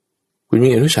คุณมี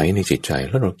อนุสัยในจิตใจ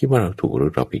แล้วเราคิดว่าเราถูกหรื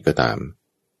อเราผิดก็ตาม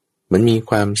มันมี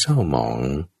ความเศร้าหมอง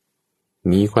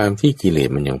มีความที่กิเลส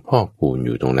มันยังพอกพูนอ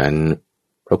ยู่ตรงนั้น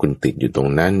เพราะคุณติดอยู่ตรง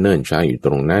นั้นเนิ่นช้าอยู่ต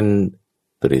รงนั้น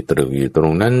ตรึกอยู่ตร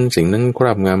งนั้นสิ่งนั้นคร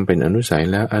อบงำเป็นอนุสัย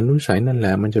แล้วอนุสัยนั่นแหล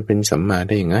ะมันจะเป็นสัมมาไ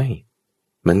ด้ยังไง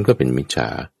มันก็เป็นมิจฉา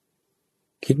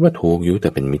คิดว่าถูกอยู่แต่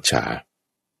เป็นมิจฉา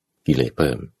กิเลสเ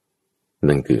พิ่ม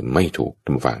นั่นคือไม่ถูกท่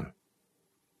านฟัง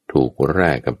ถูกแร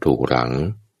กกับถูกหลัง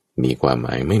มีความหม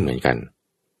ายไม่เหมือนกัน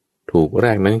ถูกแร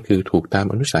กนั้นคือถูกตาม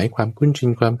อนุสัยความคุ้นชิน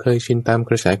ความเคยชินตามก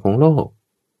ระแสของโลก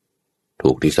ถู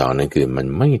กที่สองนั่นคือมัน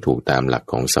ไม่ถูกตามหลัก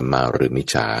ของสัมมาหรือมิจ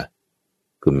ฉา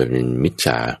คือมันเป็นมิจฉ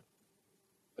า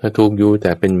ถ้าถูกอยู่แ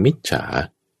ต่เป็นมิจฉา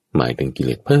หมายถึงกิเล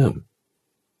สเพิ่ม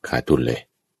ขาดทุนเลย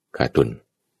ขาดทุน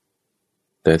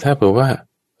แต่ถ้าเผื่อว่า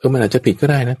มันอาจจะผิดก็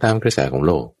ได้นะตามกระแสของโ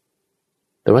ลก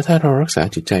แต่ว่าถ้าเรารักษา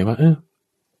จิตใจว่า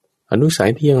อนุสัย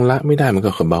ที่ยังละไม่ได้มัน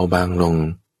ก็เบาบางลง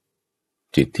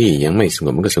จิตที่ยังไม่สง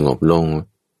บมันก็สงบลง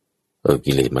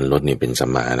กิเลสมันลดนี่เป็นสัม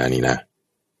มานะนี่นะ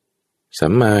สั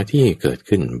มมาที่เกิด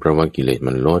ขึ้นเพราะว่ากิเลส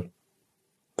มันลด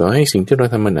ต่อให้สิ่งที่เรา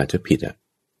ทำมันอาจจะผิด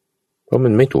เพราะมั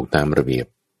นไม่ถูกตามระเบียบ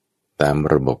ตาม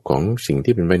ระบบของสิ่ง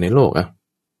ที่เป็นไปในโลก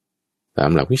ตาม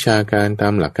หลักวิชาการตา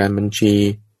มหลักการบัญชี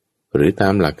หรือตา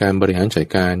มหลักการบริหารจัด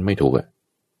การไม่ถูก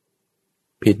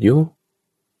ผิดอยู่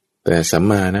แต่สัม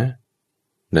มานะ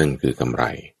นั่นคือกำไร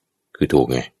คือถูก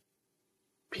ไง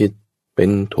ผิดเป็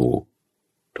นถู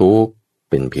ก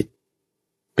เป็นผิด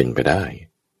เป็นไปได้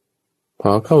พอ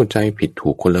เข้าใจผิดถู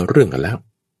กคนละเรื่องกันแล้ว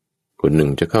คนหนึ่ง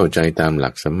จะเข้าใจตามหลั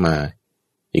กสัมมา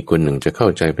อีกคนหนึ่งจะเข้า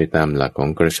ใจไปตามหลักของ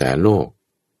กระแสโลก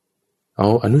เอา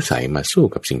อนุสัยมาสู้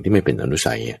กับสิ่งที่ไม่เป็นอนุ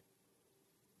สัย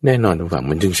แน่นอนทุกฝั่ง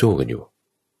มันจึงสู้กันอยู่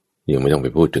ยังไม่ต้องไป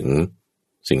พูดถึง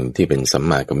สิ่งที่เป็นสัม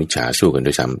มากับมิจฉาสู้กัน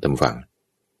ด้วยซ้ำทุกฝั่ง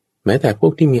แม้แต่พว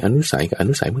กที่มีอนุสัยกับอ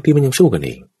นุสัยบางทีมันยังสู้กันเ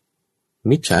อง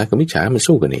มิจฉากับมิจฉามัน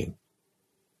สู้กันเอง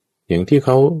อย่างที่เข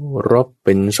ารบเ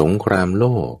ป็นสงครามโล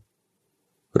ก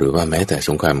หรือว่าแม้แต่ส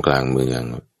งครามกลางเมือง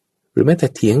หรือแม้แต่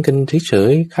เถียงกันเฉ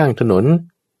ยๆข้างถนน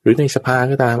หรือในสภา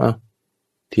ก็ตาม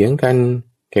เถียงกัน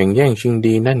แข่งแย่งชิง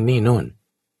ดีนั่นนี่โน่น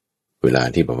เวลา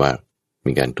ที่แบบว่า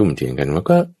มีการทุ่มเถียงกันมัน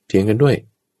ก็เถียงกันด้วย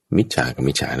มิจฉากับ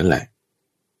มิจฉานั่นแหละ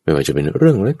ไม่ว่าจะเป็นเ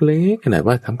รื่องเล็กๆขนาด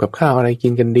ว่าทำกับข้าวอะไรกิ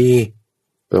นกันดี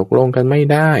ตกลงกันไม่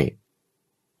ได้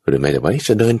หรือแม้แต่ว่า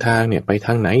จะเดินทางเนี่ยไปท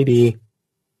างไหนดี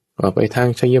ไปทาง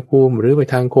ชัยภูมิหรือไป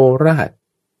ทางโคราช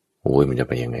มันจะ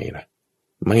ไปยังไงล่ะ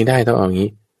ไม่ได้ต้องเอางี้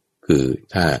คือ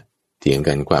ถ้าเถียง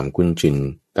กันความคุ้นชิน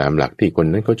ตามหลักที่คน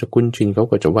นั้นเขาจะคุ้นชินเขา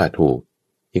ก็จะว่าถูก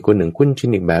อีกคนหนึ่งคุ้นชิน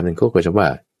อีกแบบหนึ่งเขาก็จะว่า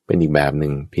เป็นอีกแบบหนึ่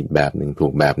งผิดแบบหนึ่งถู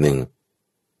กแบบหนึ่ง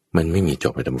มันไม่มีจ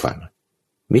บไปทั้งฝั่ง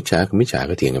มิจฉากับมิจฉา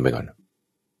ก็เถียงกันไปก่อน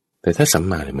แต่ถ้าสัม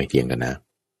มาเนี่ยไม่เถียงกันนะ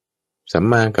สัม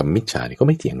มากับมิจฉาเนี่ยก็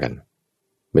ไม่เถียงกัน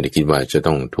ไม่ได้คิดว่าจะ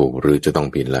ต้องถูกหรือจะต้อง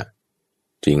ผิดละ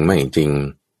จริงไม่จริง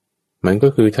มันก็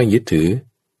คือถ้ายึดถือ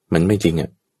มันไม่จริง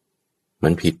มั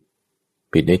นผิด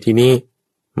ในที่นี้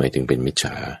หมายถึงเป็นมิจฉ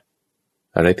า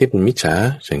อะไรที่เป็นมิจฉา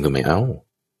ฉันก็ไม่เอา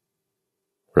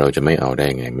เราจะไม่เอาได้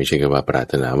ไงไม่ใช่แค่ว่าปราร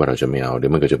ถนาว่าเราจะไม่เอาเดี๋ย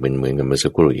วมันก็จะเป็นเหมือนกับเมื่อสั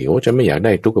กครู่อีกโอ้จะไม่อยากไ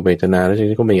ด้ทุกขเวทนาแล้วฉั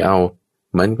นก็ไม่เอา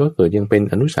มันก็เกิดยังเป็น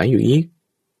อนุสัยอยู่อีก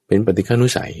เป็นปฏิฆานุ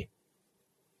สัย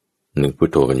นึกพุท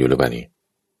โธกันอยู่หรือเปล่านี่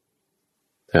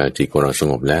ถ้าจิตของเราส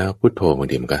งบแล้วพุทโธบาง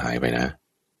ทีมันก็หายไปนะ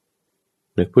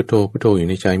นึกพุทโธพุทโธอยู่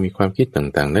ในใจมีความคิด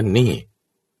ต่างๆนั่นนี่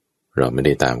เราไม่ไ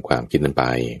ด้ตามความคิดนั้นไป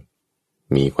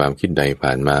มีความคิดใดผ่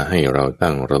านมาให้เรา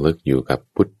ตั้งระลึกอยู่กับ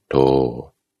พุทโธ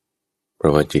เพรา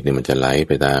ะว่าจิตเนี่ยมันจะไหลไ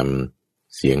ปตาม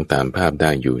เสียงตามภาพได้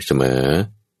อยู่เสมอ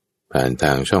ผ่านท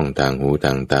างช่องทางหูท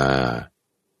างตา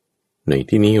ใน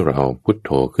ที่นี้เราพุทโธ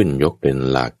ขึ้นยกเป็น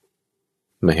หลัก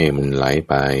ไม่ให้มันไหล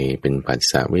ไปเป็นผัส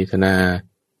สะเวทนา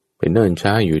เป็นเนิ่น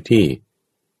ช้าอยู่ที่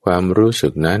ความรู้สึ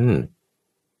กนั้น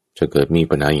จะเกิดมี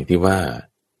ปัญหาอย่างที่ว่า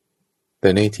แต่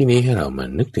ในที่นี้ให้เรามา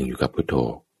นึกถึงอยู่กับพุทโธ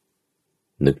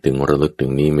นึกถึงระลึกถึ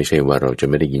งนี้ไม่ใช่ว่าเราจะ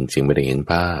ไม่ได้ยินเสียงไม่ได้เห็น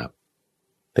ภาพ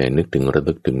แต่นึกถึงระ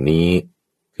ลึกถึงนี้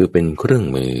คือเป็นเครื่อง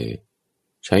มือ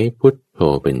ใช้พุทโธ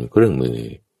เป็นเครื่องมือ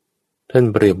ท่าน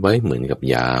เปรียบไว้เหมือนกับ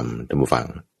ยามท่านผู้ฟัง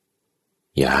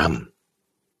ยาม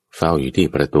เฝ้าอยู่ที่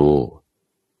ประตู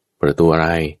อะไร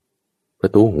ปร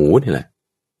ะตูหูนี่แหละ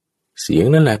เสียง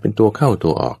นั่นแหละเป็นตัวเข้าตั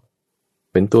วออก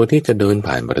เป็นตัวที่จะเดิน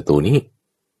ผ่านประตูนี้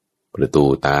ประตู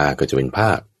ตาก็จะเป็นภ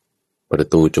าพประ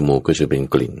ตูจมูกก็จะเป็น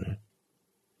กลิ่น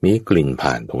มีกลิ่น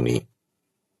ผ่านตรงนี้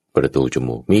ประตูจ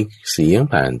มูกมีเสียง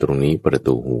ผ่านตรงนี้ประ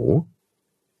ตูหู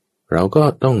เราก็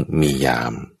ต้องมียา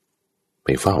มไป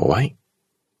เฝ้าไว้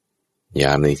ย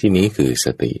ามในที่นี้คือส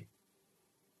ติ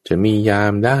จะมียา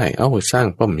มได้สร้าง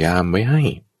ป้อมยามไว้ให้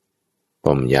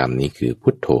ป้อมยามนี้คือพุ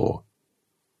ทโธ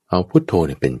เอาพุทโธเ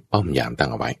นี่ยเป็นป้อมยามตั้ง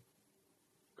เอาไว้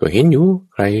ก็เห็นอยู่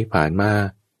ใครผ่านมา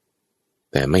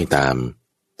แต่ไม่ตาม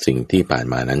สิ่งที่ผ่าน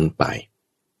มานั้นไป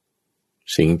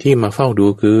สิ่งที่มาเฝ้าดู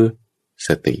คือส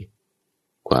ติ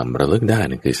ความระลึกได้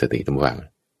นั่นคือสติตั้งว่าง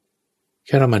แ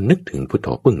ค่เรามานึกถึงพุทโธ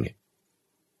ปึ้งเนี่ย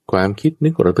ความคิดนึ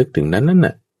กระลึกถึงนั้น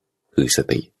น่ะคือส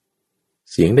ติ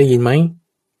เสียงได้ยินไหม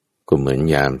ก็เหมือน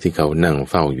ยามที่เขานั่ง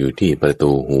เฝ้าอยู่ที่ประตู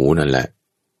หูนั่นแหละ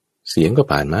เสียงก็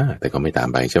ผ่านมาแต่ก็ไม่ตาม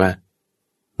ไปใช่ไหม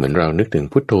เหมือนเรานึกถึง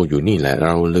พุทโธอยู่นี่แหละเร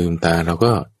าลืมตาเรา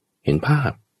ก็เห็นภา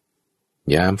พ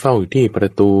ยามเฝ้าอยู่ที่ปร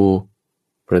ะตู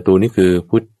นี่คือ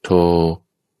พุทโธ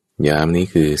ยามนี้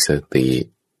คือสติ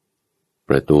ป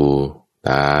ระตูต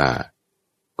า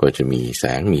ก็จะมีแส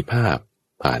งมีภาพ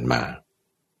ผ่านมา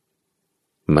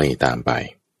ไม่ตามไป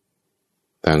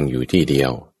ตั้งอยู่ที่เดีย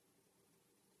ว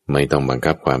ไม่ต้องบัง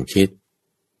คับความคิด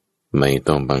ไม่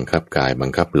ต้องบังคับกายบั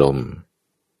งคับลม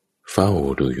เฝ้า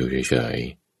ดูอยู่เฉย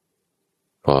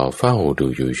ๆพอเฝ้าดู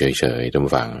อยู่เฉยๆท่า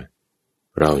นฟัง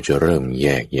เราจะเริ่มแย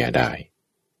กแยะได้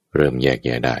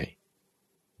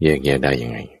แยกแยะได้ยั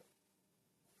งไง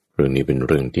เรื่องนี้เป็นเ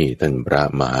รื่องที่ท่านพระ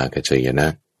มหากัจจายนะ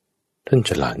ท่าน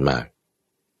ฉลาดมาก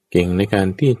เก่งในการ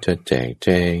ที่จะแจกแจ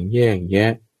งแยกแย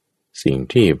ะสิ่ง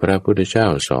ที่พระพุทธเจ้า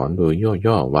สอนโดย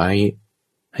ย่อๆไว้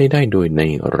ให้ได้โดยใน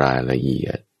รายละเอีย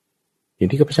ดอย่าง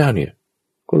ที่ข้าพเจ้าเนี่ย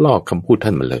ก็ลอกคำพูดท่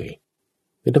านมาเลย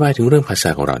อธิบายถึงเรื่องภาษา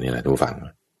ของเราเนี่ยแหละทุกฝั่ง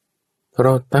ถ้าเร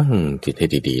าตั้งจิตให้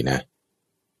ดีๆนะ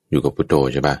อยู่กับพุทโธ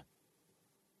ใช่ปะ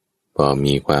พอ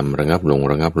มีความระงับลงแ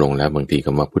ล้วบางทีค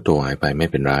ำว่าพุทโธหายไปไม่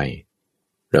เป็นไร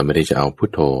เราไม่ได้จะเอาพุท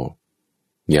โธ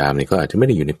ยามนี่ก็อาจจะไม่ไ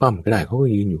ด้อยู่ในป้อมก็ได้เขาก็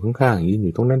ยืนอยู่ข้างๆยืนอ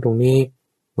ยู่ตรงนั้นตรงนี้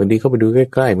บางทีเขาไปดูใก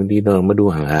ล้ๆบางทีเดินมาดู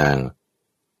ห่าง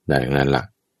ๆได้อย่างนั้นล่ะ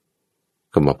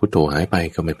คำว่าพุทโธหายไป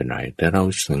ก็ไม่เป็นไรแต่เรา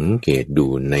สังเกตดู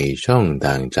ในช่องท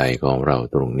างใจของเรา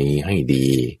ตรงนี้ให้ดี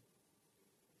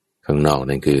ข้างนอก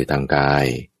นั่นคือทางกาย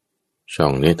ช่อ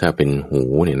งนี้ถ้าเป็นหู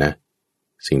เนี่ยนะ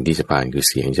สิ่งที่จะผ่านคือ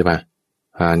เสียงใช่ปะ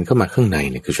ผ่านเข้ามาข้างใน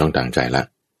เนี่ยคือช่องทางใจละ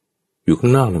อยู่ข้า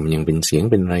งนอกเนี่ยมันยังเป็นเสียง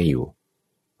เป็นอะไรอยู่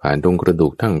ผ่านตรงกระดู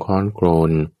กทั้งค้อนโคร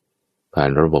นผ่าน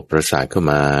ระบบประสาทเข้า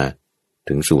มา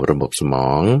ถึงสู่ระบบสมอ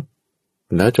ง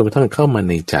แล้วจนกระทั่งเข้ามา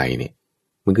ในใจเนี่ย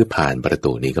มันคือผ่านประ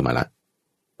ตูนี้เข้ามาละ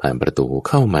ผ่านประตู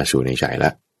เข้ามาสู่ในใจล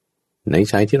ะใน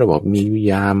ใจที่เราบอกมี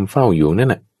ยามเฝ้าอยู่นั่น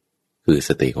แหละคือส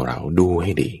ติของเราดูใ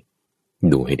ห้ดี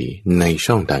ใน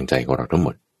ช่องทางใจของเราทั้งหม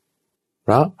ดเพ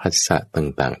ราะผัสสะ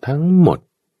ต่างๆทั้งหมด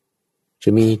จะ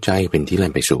มีใจเป็นที่แล่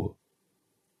นไปสู่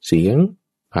เสียง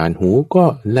ผ่านหูก็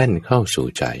แล่นเข้าสู่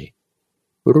ใจ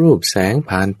รูปแสง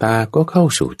ผ่านตาก็เข้า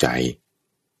สู่ใจ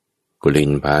กลิ่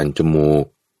นผ่านจมูก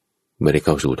ไม่ได้เ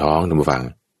ข้าสู่ท้องท่านผู้ฟัง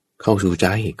เข้าสู่ใจ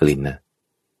กลิ่นนะ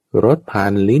รสผ่า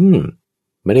นลิ้น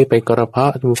ไม่ได้ไปกระเพาะ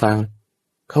ท่านผู้ฟัง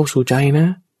เข้าสู่ใจนะ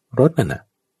รสนั่นน่ะ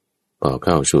พอเ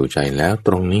ข้าสู่ใจแล้วต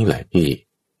รงนี้แหละที่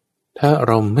ถ้าเ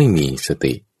ราไม่มีส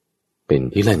ติเป็น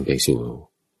ที่แล่นไปสู่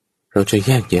เราจะแ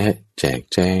ยกแยะแจก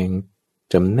แจง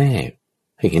จำแนก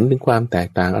ให้เห็นถึงความแตก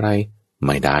ต่างอะไรไ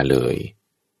ม่ได้เลย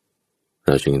เร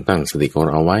าจึงตั้งสติของ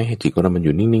เราไว้ให้จิตของเรามันอ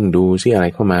ยู่นิ่งๆดูซิอะไร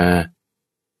เข้ามา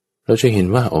เราจะเห็น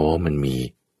ว่ามันมี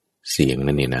เสียง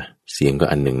นั่นนี่นะเสียงก็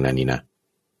อันหนึ่งนะนี่นะ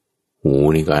หู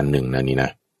นี่ก็อันหนึ่งนะนี่นะ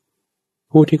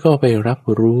ผู้ที่เข้าไปรับ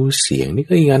รู้เสียงนี่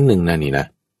ก็อีกอันหนึ่งนะนี่นะ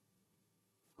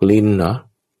กลิ่นเหรอ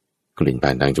กลิ่นผ่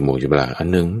านทางจมูกใช่ปะล่ะอัน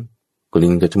หนึ่งกลิ่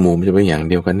นกับจมูกมันจะเป็นอย่าง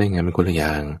เดียวกันได้ไงมันคนละอ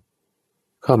ย่าง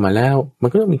เข้ามาแล้วมัน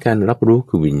ก็ต้องมีการรับรู้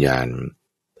คือวิญญาณ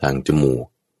ทางจมูก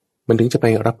มันถึงจะไป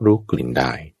รับรู้กลิ่นไ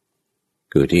ด้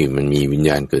คือที่มันมีวิญญ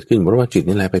าณเกิดขึ้นเพราะว่าจิต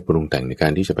นี่แหละไปปรุงแต่งในกา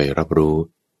รที่จะไปรับรู้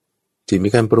จิตมี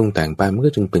การปรุงแต่งไปมันก็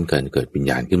จึงเป็นการเกิดวิญ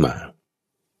ญาณขึ้นมา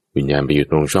วิญญาณไปอยู่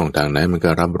ตรงช่องทางไหนมันก็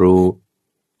รับรู้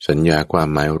สัญญาความ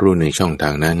หมายรู้ในช่องทา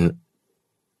งนั้น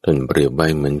ท่านเปรียบไว้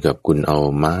เหมือนกับคุณเอา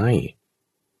ไม้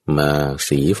มา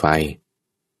สีไฟ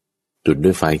จุดด้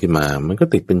วยไฟขึ้นมามันก็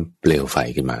ติดเป็นเปลวไฟ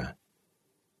ขึ้นมา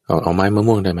เอาไม้มะ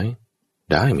ม่วงได้ไหม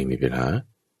ได้ไม่มีปัญหา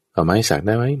เอาไม้สักไ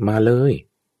ด้ไหมมาเลย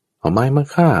เอาไม้มะ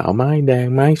ค่าเอาไม้แดง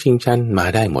ไม้ชิงชันมา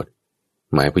ได้หมด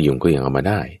ไม้พยุงก็ยังเอามา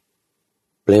ได้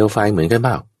เปลวไฟเหมือนกันเป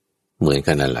ล่าเหมือน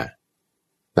กันนั่นแหละ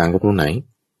ต่างกันตรงไหน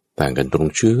ต่างกันตรง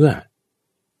เชื้อ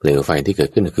เปลวไฟที่เกิด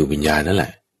ขึ้นคือวิญญาณนั่นแหล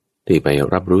ะที่ไป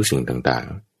รับรู้สิ่งต่าง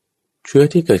ๆเชื้อ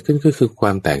ที่เกิดขึ้นก็คือคว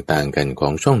ามแตกต่างกันขอ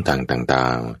งช่องทางต่า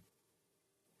ง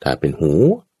ๆถ้าเป็นหู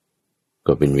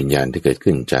ก็เป็นวิญญาณที่เกิด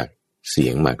ขึ้นจากเสี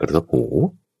ยงมากระทบหู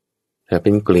ถ้าเ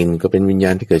ป็นกลิ่นก็เป็นวิญญ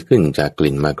าณที่เกิดขึ้นจากก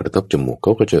ลิ่นมากระทบจมูกเข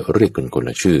าก็จะเรียกกันคนล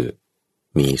ะชื่อ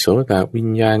มีโสตวิญ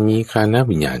ญาณมีฆาน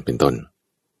วิญญาณเป็นต้น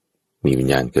มีวิญ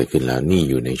ญาณเกิดขึ้นแล้วนี่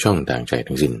อยู่ในช่องทางใจ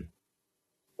ทั้งสิ้น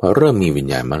พอเริ่มมีวิญ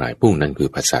ญาณมาหลายพุ่งนั้นคือ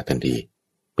ภาษาทันที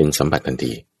เป็นสัมผัสทัน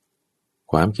ที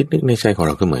ความคิดนึกในใจของเ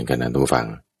ราก็เหมือนกันนะทุกฟัง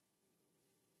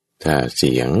ถ้าเ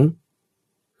สียง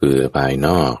คือภายน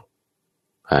อก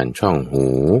ผ่านช่องหู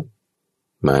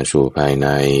มาสู่ภายใน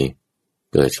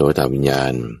เกิดโสตวิญญา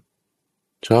ณ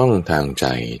ช่องทางใจ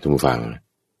ทุกฟัง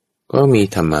ก็มี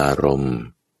ธรรมารมณ์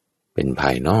เป็นภ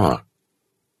ายนอก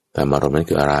ธรรมารมณ์นั้น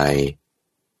คืออะไร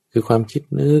คือความคิด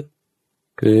นึก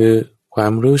คือควา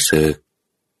มรู้สึก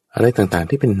อะไรต่างๆ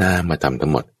ที่เป็นนามธรรมทั้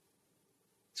งหมด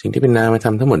สิ่งที่เป็นนามธร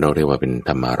รมทั้งหมดเราเรียกว่าเป็นธ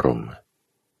รรมารมณ์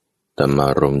ธรรมา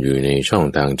รมณ์อยู่ในช่อง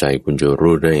ทางใจคุณจะ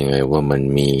รู้ได้ยังไงว่ามั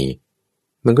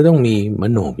นก็ต้องมีม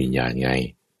โนวิญญาณไง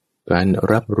การ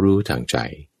รับรู้ทางใจ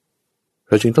เ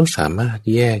ราจึงต้องสามารถ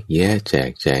แยกแยะแจ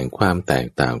กแจงความแตก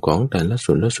ต่างของแต่ละ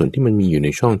ส่วนที่มันมีอยู่ใน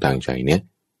ช่องทางใจเนี้ย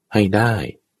ให้ได้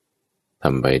ท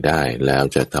ำไปได้แล้ว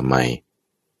จะทำไม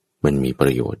มันมีปร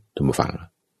ะโยชน์ท่านผู้ฟัง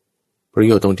ประโ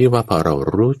ยชน์ตรงที่ว่าพอเรา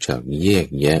รู้จักแยก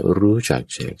แยะรู้จัก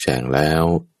แจกแจงแล้ว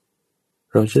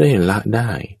เราจะได้ละไ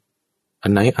ด้อั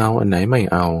นไหนเอาอันไหนไม่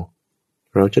เอา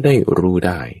เราจะได้รู้ไ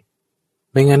ด้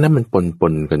ไม่งั้นนั้นมันป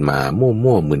นกันมา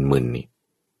มั่วมึนนี่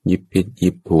หยิบผิดหยิ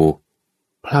บถูก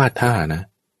พลาดท่านะ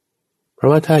เพรา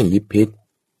ะว่าถ้าหยิบผิด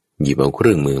หยิบเอาเค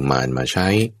รื่องมือมารมาใช้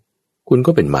คุณ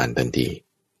ก็เป็นมารทันที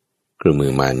เครื่องมื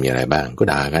อมารมีอะไรบ้างก็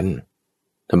ด่ากัน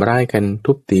ทำร้ายกัน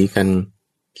ทุบตีกัน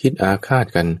คิดอาฆาต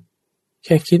กันแ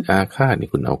ค่คิดอาฆาตนี่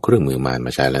คุณเอาเครื่องมือมารม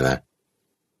าใช้แล้วนะ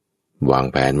วาง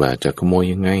แผนว่าจะขโมย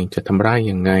ยังไงจะทำร้าย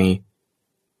ยังไง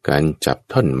การจับ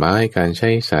ท่อนไม้การใช้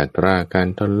ศาสตราการ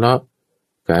ทะเลาะ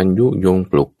การยุยง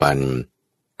ปลุกปั่น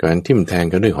การทิ่มแทง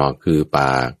กันด้วยหอกคือป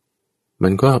ากมั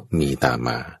นก็มีตามม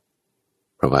า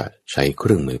เพราะว่าใช้เค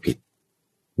รื่องมือผิด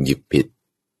หยิบผิด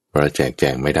เราแจกแจ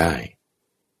งไม่ได้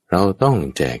เราต้อง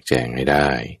แจกแจงให้ได้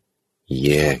แย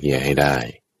กแยะให้ได้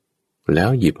แล้ว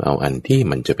หยิบเอาอันที่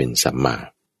มันจะเป็นสัมมา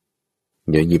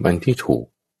อย่าหยิบอันที่ถูก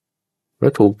เพรา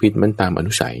ะถูกผิดมันตามอ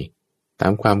นุสัยตา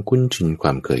มความคุ้นชินคว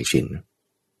ามเคยชิน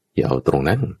อย่าเอาตรง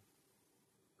นั้น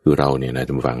คือเราเนี่ยนะ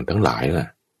ท่านผู้ฟังทั้งหลายล่ะ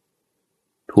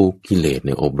ถูกกิเลสเ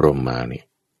นี่ยอบรมมาเนี่ย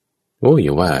โอ้ยอ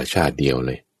ย่าว่าชาติเดียวเ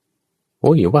ลยโ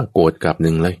อ้ยอย่าว่าโกรธกับห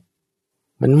นึ่งเลย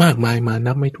มันมากมายมา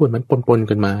นับไม่ถ้วนมันปน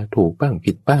กันมาถูกบ้าง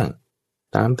ผิดบ้าง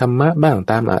ตามธรรมะบ้าง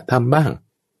ตามอธรรมบ้าง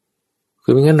คื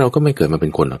อไม่งั้นเราก็ไม่เกิดมาเป็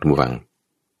นคนหรอกท่านผู้ฟัง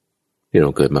ที่เรา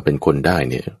เกิดมาเป็นคนได้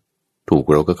เนี่ยถูก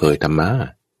เราก็เคยทำมา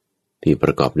ที่ป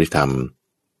ระกอบด้วยธรรม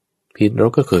ผิดเรา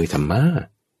ก็เคยทำมา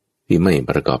ที่ไม่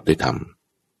ประกอบด้วยธรรม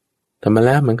ทำมาแ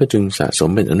ล้วมันก็จึงสะสม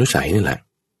เป็นอนุสัยนี่แหละ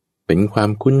เป็นความ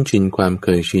คุ้นชินความเค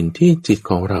ยชินที่จิต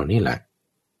ของเรานี่แหละ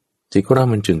จิตของเรา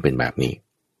มันจึงเป็นแบบนี้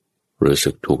รู้สึ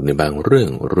กถูกในบางเรื่อง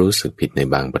รู้สึกผิดใน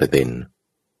บางประเด็น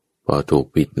พอถูก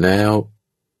ผิดแล้ว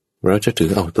เราจะถื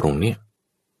อเอาตรงเนี้ย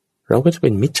เราก็จะเป็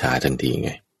นมิจฉาทันทีไ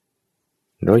ง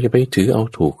เราจะไปถือเอา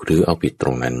ถูกหรือเอาผิดตร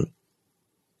งนั้น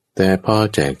แต่พอ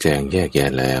แจกแจงแยกแยะ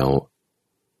แล้ว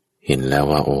เห็นแล้ว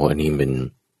ว่าโอ้อันนี้เป็น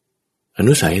อ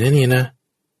นุสัยนะนี่นะ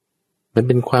มันเ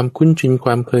ป็นความคุ้นชินคว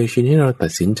ามเคยชินให้เราตั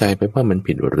ดสินใจไปว่ามัน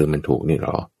ผิดหรือมันถูกนี่หร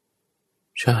อ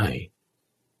ใช่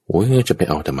โอ้ยจะไป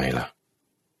เอาทำไมล่ะ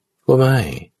ก็ไม่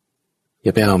อย่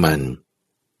าไปเอามัน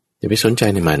อย่าไปสนใจ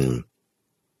ในมัน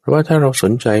เพราะว่าถ้าเราส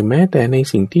นใจแม้แต่ใน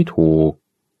สิ่งที่ถูก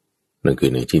นั่นคื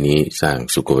อในที่นี้สร้าง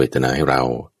สุขเวทนาให้เรา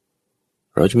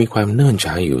เราจะมีความเนิ่น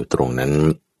ช้าอยู่ตรงนั้น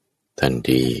ทัน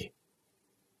ที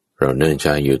เราเนิ่น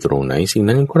ช้าอยู่ตรงไหนสิ่ง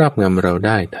นั้นครอบงำเราไ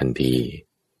ด้ทันที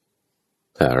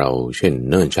ถ้าเราเช่น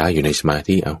เนิ่นช้าอยู่ในสมา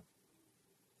ธิ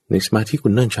ในสมาธิคุ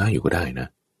ณเนิ่นช้าอยู่ก็ได้นะ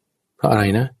เพราะอะไร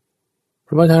นะเพ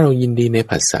ราะว่าถ้าเรายินดีใน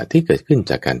ผัสสะที่เกิดขึ้น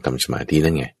จากการทำสมาธิ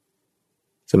นั่นไง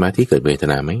สมาธิเกิดเวท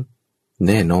นาไหมแ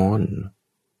น่นอน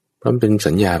เพราะมันเป็น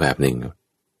สัญญาแบบหนึ่ง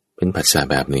เป็นผัสสะ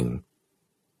แบบหนึ่ง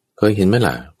เคยเห็นไหม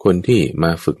ล่ะคนที่ม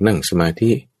าฝึกนั่งสมาธิ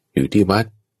อยู่ที่วัด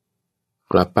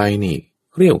กลับไปนี่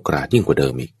เกรี้ยวกราดยิ่งกว่าเดิ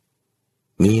มอีก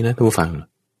มีนะท่านผู้ฟัง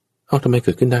ทำไมเ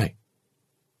กิดขึ้นได้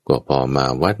ก็พอมา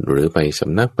วัดหรือไปส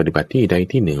ำนักปฏิบัติที่ใด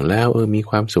ที่หนึ่งแล้วมี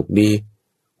ความสุขดี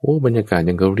บรรยากาศอ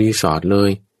ย่างกับรีสอร์ทเล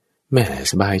ยแหม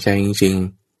สบายใจจริง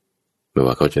ๆไม่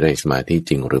ว่าเขาจะได้สมาธิ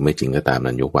จริงหรือไม่จริงก็ตาม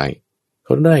นั้นยกไว้เข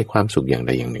าได้ความสุขอย่างใ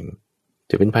ดอย่างหนึ่ง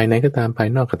จะเป็นภายในก็ตามภาย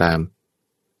นอกก็ตาม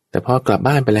แต่พอกลับ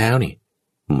บ้านไปแล้วนี่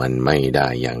มันไม่ได้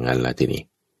อย่างนั้นละทีนี้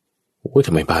ท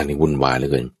ำไมบ้านนี่วุ่นวายเหลือ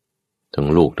เกินทั้ง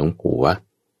ลูกทั้งผัว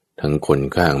ทั้งคน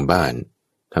ข้างบ้าน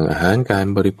ทั้งอาหารการ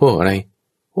บริโภคอะไร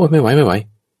ไม่ไหว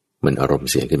มันอารมณ์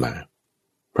เสียขึ้นมา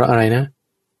เพราะอะไรนะ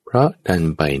เพราะดัน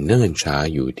ไปเนิ่นช้า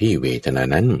อยู่ที่เวทนา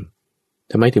นั้น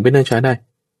ทำไมถึงไปเนิ่นช้าได้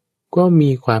ก็มี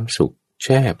ความสุขแ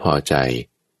ช่พอใจ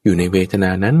อยู่ในเวทนา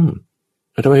นั้น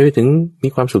ทำไมไปถึงมี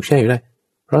ความสุขแช่อยู่ได้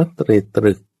เพราะต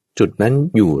รึกจุดนั้น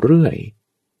อยู่เรื่อย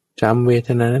จำเวท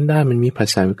นานั้นได้มันมีภา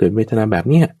ษาเกิดเวทนาแบบ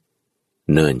เนี้ย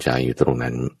เนิ่นช้าอยู่ตรง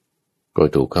นั้นก็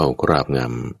ถูกเข้าครอบง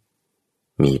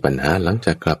ำมีปัญหาหลังจ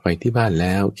ากกลับไปที่บ้านแ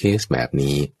ล้วเคสแบบ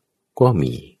นี้ก็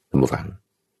มีท่านผู้ฟัง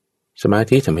สมา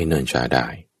ธิจะไม่เนิ่นช้าได้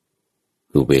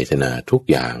คือเวทนาทุก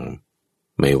อย่าง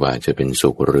ไม่ว่าจะเป็นสุ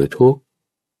ขหรือทุกข์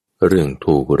เรื่อง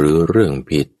ถูกหรือเรื่อง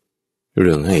ผิดเ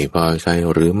รื่องให้พอใจ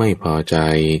หรือไม่พอใจ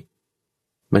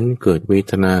มันเกิดเว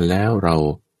ทนาแล้วเรา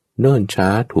เนิ่นช้า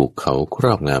ถูกเขาคร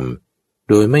อบงำ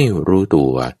โดยไม่รู้ตั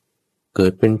วเกิ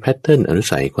ดเป็นแพทเทิร์นอนุ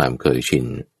สัยความเคยชิน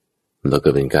แล้วก็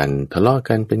เป็นการทะเลาะ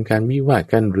กันเป็นการวิวาท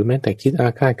กันหรือแม้แต่คิดอา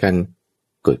ฆาตกัน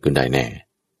เกิดขึ้นได้แน่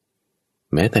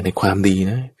แม้แต่ในความดี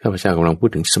นะข้าพเจ้ากำลังพูด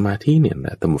ถึงสมาธิเนี่ยน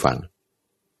ะท่านผู้ฟัง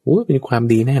เป็นความ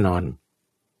ดีแน่นอน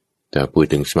แต่พูด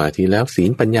ถึงสมาธิแล้วศี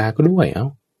ลปัญญาก็ด้วย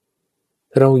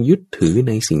เรายึดถือใ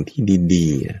นสิ่งที่ดี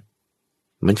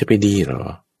ๆมันจะไปดีหรอ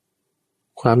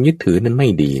ความยึดถือนั้นไม่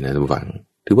ดีนะท่านผู้ฟัง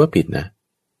ถือว่าผิดนะ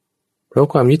เพราะ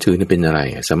ความยึดถือนี่เป็นอะไร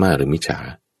สัมมาหรือมิจฉา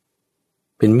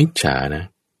เป็นมิจฉานะ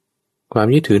ความ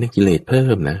ยึดถือในกิเลสเพิ่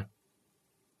มนะ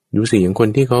ดูสิอย่างคน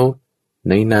ที่เขา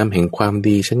ในนามแห่งความ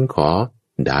ดีฉันขอ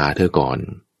ด่าเธอก่อน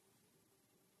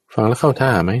ฟังแล้วเข้าท่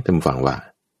าไหมท่านฟังว่า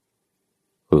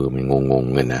มันงง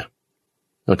กันนะ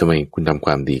แล้วทำไมคุณทำค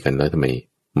วามดีกันแล้วทำไม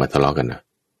มาทะเลาะกันนะ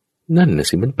นั่นน่ะ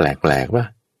สิมันแปลกป่ะ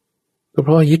ก็เพร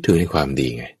าะว่ายึดถือในความดี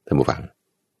ไงท่านผู้ฟัง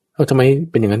ทำไม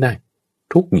เป็นอย่างนั้นได้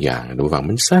ทุกอย่างท่านผู้ฟัง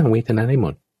มันสร้างเวทนาได้หม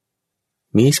ด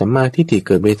มีสัมมาทิฏฐิเ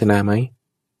กิดเวทนาไหม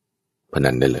พ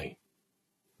นันได้เลย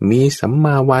มีสัมม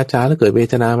าวาจาแล้วเกิดเว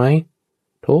ทนาไหม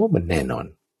โธ่มันแน่นอน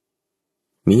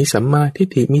มีสัมมาทิฏ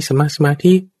ฐิมีสัมมาสมา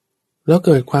ธิแล้วเ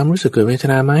กิดความรู้สึกเกิดเวท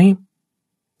นาไหม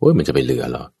มันจะไปเหลือ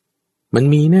หรอมัน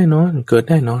มีแน่นอนเกิด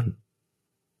แน่นอน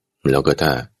แล้วก็ถ้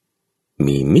า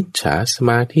มีมิจฉาส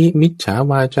มาธิมิจฉา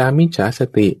วาจามิจฉาส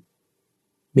ติ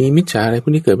มีมิจฉาอะไรพว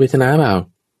กนี้เกิดเวทนาเปล่า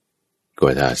ก็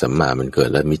ถ้าสัมมามันเกิด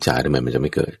แล้วมิจฉาทำไมมันจะไ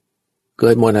ม่เกิ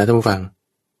ดหมดนะท่านผู้ฟัง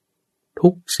ทุ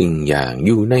กสิ่งอย่างอ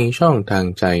ยู่ในช่องทาง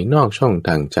ใจนอกช่องท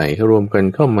างใจรวมกัน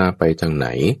เข้ามาไปทางไหน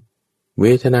เว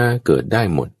ทนาเกิดได้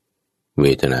หมดเว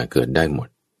ทนาเกิดได้หมด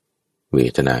เว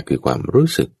ทนาคือความรู้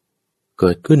สึกเ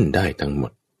กิดขึ้นได้ทั้งหม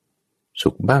ดสุ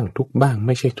ขบ้างทุกบ้างไ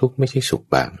ม่ใช่ทุกไม่ใช่สุข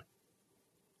บ้าง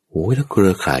ถ้าเครื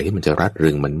อข่ายที่มันจะรัดรึ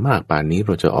งมันมากป่านนี้เ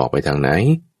ราจะออกไปทางไหน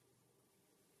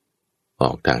อ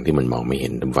อกทางที่มันมองไม่เห็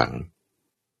นท่านฟัง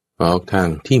ออกทาง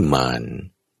ที่มาร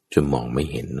จะมองไม่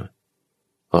เห็น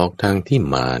ออกทางที่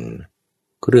มาร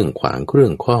เครื่องขวางเครื่อ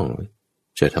งข้อง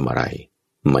จะทำอะไร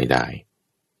ไม่ได้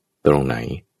ตรงไหน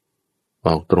อ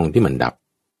อกตรงที่มันดับ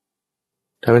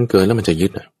ถ้ามันเกิดแล้วมันจะยึ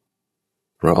ด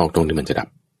เราออกตรงที่มันจะดับ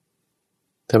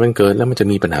ถ้ามันเกิดแล้วมันจะ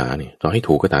มีปัญหาเนี่ยต่อให้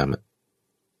ถูกก็ตาม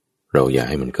เราอย่า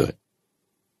ให้มันเกิด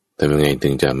แต่ยังไงถึ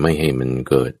งจะไม่ให้มัน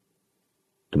เกิด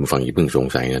ท่านผู้ฟังอย่าเพิ่งสง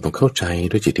สัยนะต้องเข้าใจ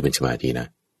ด้วยจิตที่เป็นสมาธินะ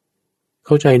เ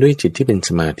ข้าใจด้วยจิตที่เป็น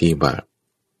สมาธิว่า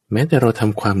แม้แต่เราท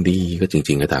ำความดีก็จ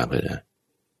ริงๆก็ตาม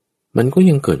มันก็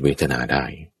ยังเกิดเวทนาได้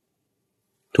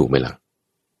ถูกไหมล่ะ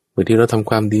บางทีเราทำ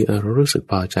ความดีเรารู้สึก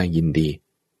พอใจยินดี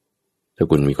ถ้า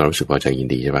คุณมีความรู้สึกพอใจยิน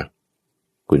ดีใช่ปะ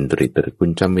คุณตรึกคุณ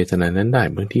จำเวทนานั้นได้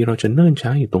บางทีเราจะเนิ่นช้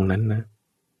าอยู่ตรงนั้นนะ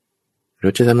เรา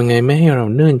จะทำยังไงไม่ให้เรา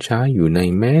เนิ่นช้าอยู่ใน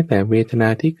แม้แต่เวทนา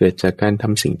ที่เกิดจากการท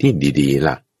ำสิ่งที่ดีๆ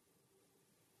ล่ะ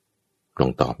ลอ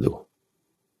งตอบดู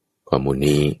ข้อมูล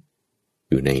นี้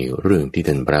อยู่ในเรื่องที่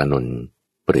ท่านพระอานนท์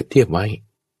เปรียบเทียบไว้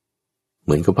เห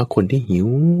มือนกับว่าคนที่หิว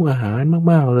อาหาร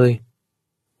มากๆเลย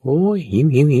โอ้ยหิว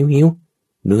เห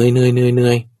นื่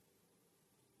อย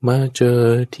มาเจอ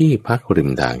ที่พักริ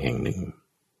มทางแห่งหนึ่ง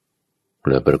แ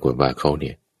ล้วปรากฏว่าเขาเ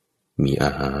นี่ยมีอ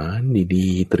าหารดี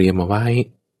ๆเตรียมมาไว้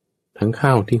ทั้งข้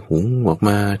าวที่หุงออกม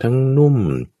าทั้งนุ่ม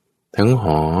ทั้งห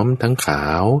อมทั้งขา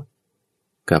ว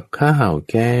กับข้าว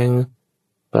แกง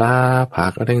ปลาผั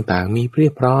กอะไรต่างๆมีเพี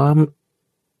ยบพร้อม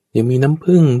ยังมีน้ำ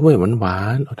ผึ้งด้วยหวา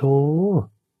นๆโอ้โธ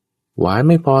หวาน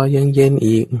ไม่พอยังเย็น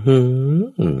อีก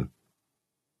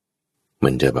มั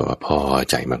นจะแบบว่าพอ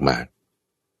ใจมาก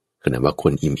ๆขณะว่าค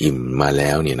นอิ่มๆมาแ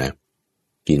ล้วเนี่ยนะ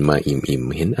กินมาอิ่ม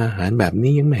ๆเห็นอาหารแบบ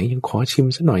นี้ยังแหมยังขอชิม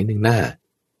สักหน่อยหนึ่งหน้า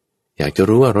อยากจะ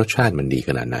รู้ว่ารสชาติมันดีข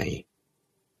นาดไหน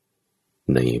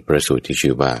ในประสูตรที่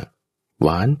ชื่อว่าหว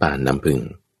านปานน้ำผึ้ง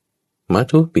มั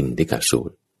ทุปินติกสู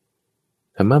ตร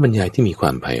ธรรมบรรยายที่มีคว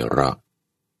ามไพเราะ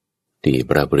ที่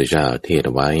พระพุทธเจ้าเทศ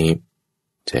ไว้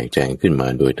แจกแจงขึ้นมา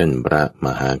โดยท่านพระม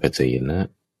หากัจจยนะ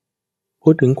พู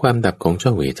ดถึงความดับของช่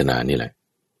องเวทนานี่แหละ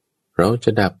เราจ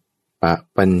ะดับปะ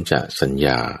ปัญจสัญญ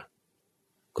า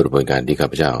กระบวนการที่ข้า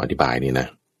พเจ้าอธิบายนี่นะ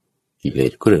กิเล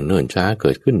สเครื่องเนิ่นช้าเ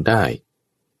กิดขึ้นได้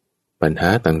ปัญหา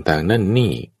ต่างๆนั่น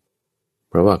นี่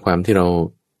เพราะว่าความที่เรา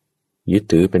ยึด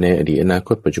ถือไปในอดีตอนาค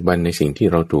ตปัจจุบันในสิ่งที่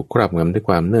เราถูกครอบงำด้วย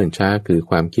ความเนิ่นช้าคือ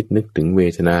ความคิดนึกถึงเว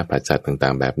ทนาปัจจัยต่า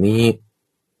งๆแบบนี้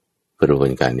กระบว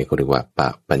นการนี้เขาเรียกว่าปะ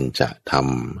ปัญจธรรม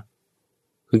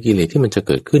คือกิเลสที่มันจะเ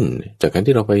กิดขึ้นจากการ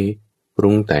ที่เราไปปรุ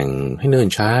งแต่งให้เนิ่น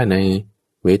ช้าใน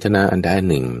เวทนาอันใดอัน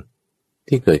หนึ่ง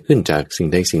ที่เกิดขึ้นจากสิ่ง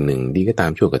ใดสิ่งหนึ่งดีก็ตา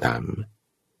มชั่วก็ตาม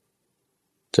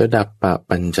จะดับปะ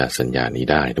ปัญจสัญญานี้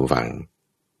ได้ทุกฝัง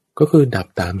ก็คือดับ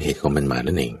ตามเหตุของมันมา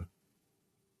นั่นเอง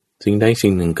สิ่งใดสิ่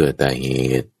งหนึ่งเกิดแต่เห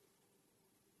ตุ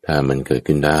ถ้ามันเกิด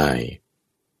ขึ้นได้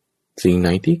สิ่งไหน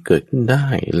ที่เกิดขึ้นได้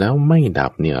แล้วไม่ดั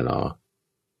บเนี่ยหรอ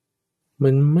มั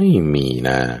นไม่มี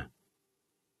นะ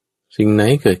สิ่งไหน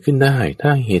เกิดขึ้นได้ถ้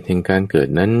าเหตุแห่งการเกิด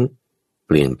นั้นเ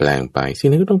ปลี่ยนแปลงไปสิ่ง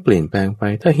นั้นก็ต้องเปลี่ยนแปลงไป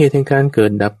ถ้าเหตุแห่งการเกิ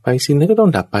ดดับไปสิ่งนั้นก็ต้อ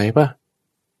งดับไปป่ะ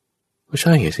ก็ใ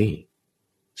ช่สิ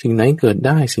สิ่งไหนเกิดไ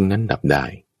ด้สิ่งนั้นดับได้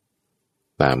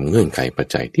ตามเงื่อนไขปัจ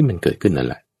จัยที่มันเกิดขึ้นนั่น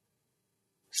แหละ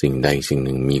สิ่งใดสิ่งห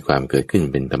นึ่งมีความเกิดขึ้น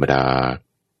เป็นธรรมดา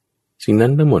สิ่งนั้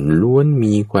นทั้งหมดล้วน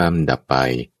มีความดับไป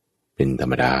เป็นธร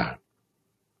รมดา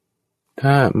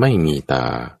ถ้าไม่มีตา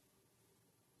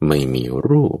ไม่มี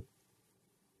รูป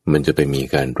มันจะไปมี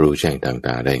การรู้แจ้งทางต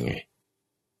าได้ไง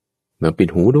เราปิด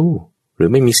หูดูหรือ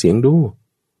ไม่มีเสียงดู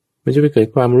มันจะไปเกิด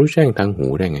ความรู้แจ้งทางหู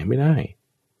ได้ไงไม่ได้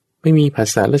ไม่มีภา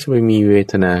ษาแล้วจะไปมีเว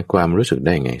ทนาความรู้สึกไ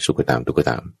ด้ไงสุขตามทุกข์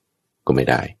ตามก็ไม่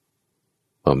ได้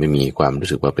พอไม่มีความรู้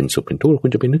สึกว่าเป็นสุขเป็นทุกข์คุณ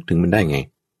จะไปนึกถึงมันได้ไง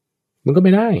มันก็ไ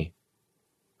ม่ได้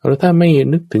แล้วถ้าไม่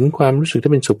นึกถึงความรู้สึก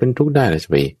ที่เป็นสุขเป็นทุกข์ได้แล้วจะ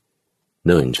ไปเ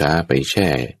นิ่นช้าไปแช่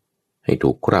ให้ถู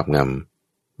กครอบง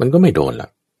ำมันก็ไม่โดนละ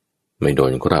ไม่โด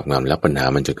นครอบงำแล้วปัญหา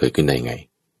มันจะเกิดขึ้นได้ไง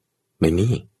ไม่มี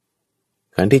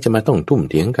การที่จะมาต้องทุ่ม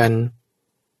เถียงกัน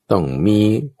ต้องมี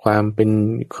ความเป็น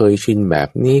เคยชินแบบ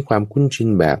นี้ความคุ้นชิน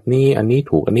แบบนี้อันนี้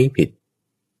ถูกอันนี้ผิด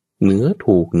เหนือ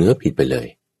ถูกเหนือผิดไปเลย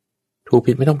ถูก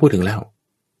ผิดไม่ต้องพูดถึงแล้ว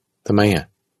ทำไมอ่ะ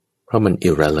เพราะมัน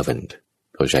irrelevant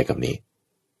เขาใช้คำนี้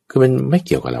คือมันไม่เ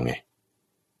กี่ยวกับเราไง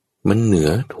มันเหนือ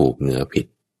ถูกเหนือผิด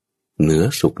เหนือ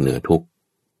สุขเหนือทุกข์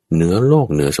เหนือโลก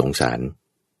เหนือสงสาร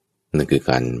นั่นคือ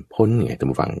การพ้นไงท่าน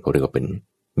ผู้ฟังเขาเรียกว่าเป็น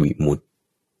วิ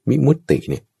มุตติ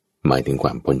เนี่ยหมายถึงคว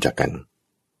ามพ้นจากกัน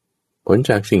พ้น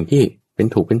จากสิ่งที่เป็น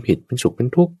ถูกเป็นผิดเป็นสุขเป็น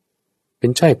ทุกข์เป็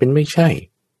นใช่เป็นไม่ใช่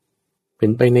เป็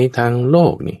นไปในทางโล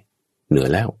กนี่เหนือ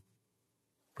แล้ว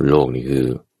โลกนี่คือ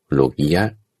โลกียะ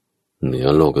เหนือ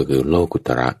โลกก็คือโลกุต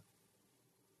ระ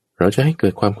เราจะให้เกิ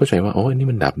ดความเข้าใจว่าอ๋ออันนี้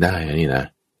มันดับได้อันนี้นะ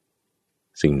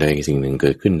สิ่งใดสิ่งหนึ่งเ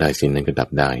กิดขึ้นได้สิ่งนั้นก็ดับ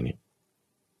ได้เนี่ย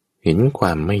เห็นคว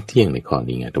ามไม่เที่ยงในข้อ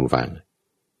นี้ไงท่านผู้ฟัง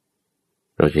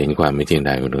เราจะเห็นความไม่เที่ยงไ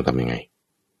ด้ก็ต้องทำยังไง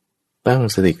ตั้ง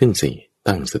สติขึ้นสิ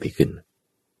ตั้งสติขึ้น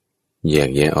แยก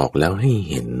แยะออกแล้วให้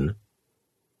เห็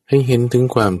นถึง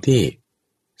ความที่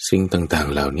สิ่งต่าง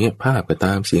ๆเหล่านี้ภาพก็ต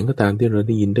ามเสียงก็ตามที่เราไ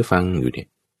ด้ยินได้ฟังอยู่เนี่ย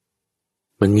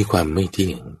มันมีความไม่เที่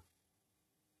ยง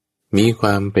มีคว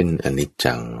ามเป็นอนิจ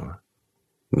จัง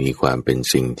มีความเป็น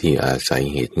สิ่งที่อาศัย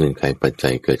เหตุเงื่อนไขปัจจั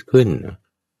ยเกิดขึ้น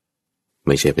ไ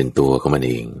ม่ใช่เป็นตัวของมัน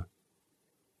เอง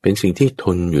เป็นสิ่งที่ท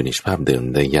นอยู่ในสภาพเดิม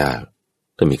ได้ยาก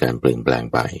ต้องมีการเปลี่ยนแปลง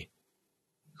ไป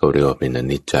เขาเรียกว่าเป็นอ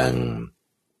นิจจัง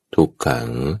ทุกขัง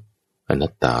อนั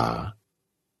ตตา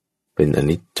เป็นอ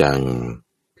นิจจัง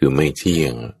คือไม่เที่ย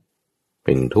งเ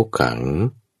ป็นทุกขัง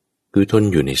คือทน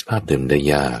อยู่ในสภาพเดิมได้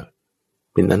ยาก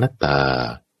เป็นอนัตตา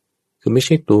คือไม่ใ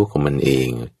ช่ตัวของมันเอง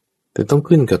แต่ต้อง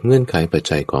ขึ้นกับเงื่อนไขปัจ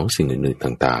จัยของสิ่งอื่นๆ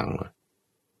ต่าง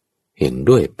ๆเห็น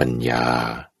ด้วยปัญญา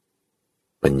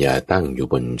ตั้งอยู่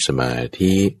บนสมา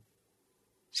ธิ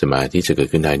จะเกิด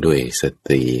ขึ้นได้ด้วยส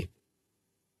ติ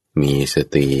มีส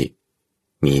ติ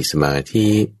มีสมาธิ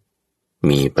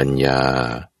มีปัญญา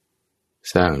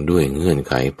สร้างด้วยเงื่อน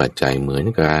ไขปัจจัยเหมือน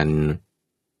กัน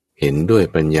เห็นด้วย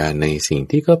ปัญญาในสิ่ง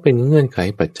ที่ก็เป็นเงื่อนไข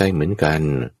ปัจจัยเหมือนกัน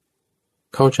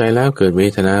เข้าใจแล้วเกิดเว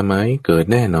ทนาไหมเกิด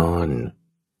แน่นอน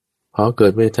พอเกิ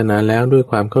ดเวทนาแล้วด้วย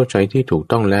ความเข้าใจที่ถูก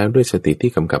ต้องแล้วด้วยสติ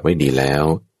ที่กำกับไว้ดีแล้ว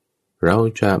เรา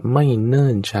จะไม่เนิ่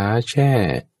นช้าแช่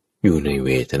อยู่ในเว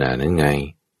ทนานั้นไง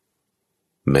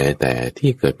แม้แต่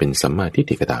ที่เกิดเป็นสัมมาทิฏ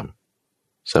ฐิก็ตาม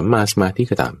สัมมาสมาธิ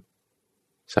ก็ตาม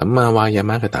สัมมาวายา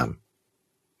มะก็ตาม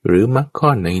หรือมรรคข้อ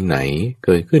ไหนๆเ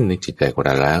กิดขึ้นในจิตใจของเร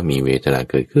าแล้วมีเวทนา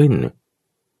เกิดขึ้น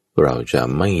เราจะ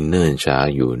ไม่เนิ่นช้า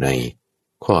อยู่ใน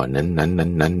ข้อนั้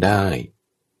นได้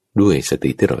ด้วยสติ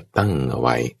ที่เราตั้งเอาไ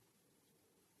ว้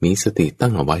มีสติตั้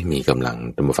งเอาไว้มีกำลัง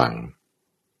ตั้งฟัง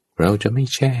เราจะไม่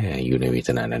แช่อยู่ในเวท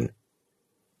นานั้น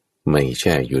ไม่แ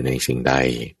ช่อยู่ในสิ่งใด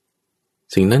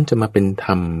สิ่งนั้นจะมาเป็นธร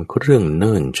รมเรื่องเ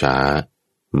นิ่นช้า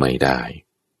ไม่ได้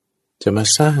จะมา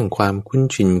สร้างความคุ้น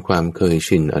ชินความเคย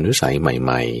ชินอนุสัยให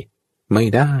ม่ๆไม่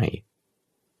ได้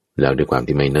แล้วด้วยความ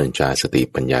ที่ไม่เนิ่นช้าสติ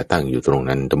ปัญญาตั้งอยู่ตรง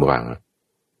นั้นตั้งฟัง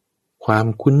ความ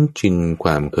คุ้นชินคว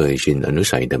ามเคยชินอนุ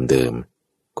สัยเดิม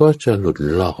ๆก็จะหลุด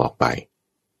ลอกออกไป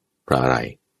เพราะอะไร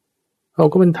เรา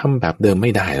ก็มันทำแบบเดิมไ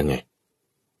ม่ได้แล้วไง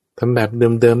ทำแบบเ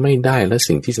ดิมๆไม่ได้แล้ว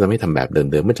สิ่งที่จะทำให้ทำแบบเ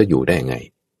ดิมๆมันจะอยู่ได้ไง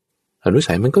อนุ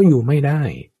สัยมันก็อยู่ไม่ได้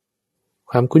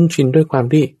ความคุ้นชินด้วยความ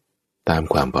ที่ตาม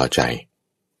ความพอใจ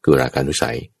คือราคะนุ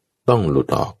สัยต้องหลุด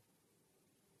ออก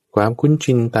ความคุ้น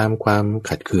ชินตามความ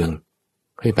ขัดเคือง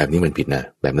เฮ้ยแบบนี้มันผิดนะ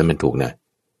แบบนั้นมันถูกนะ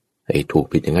ไอ้ถูก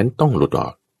ผิดอย่างนั้นต้องหลุดออ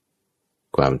ก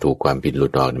ความถูกความผิดหลุ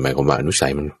ดออกหมายความว่าอนุสั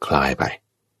ยมันคลายไป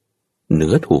เหนื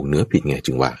อถูกเหนือผิดไง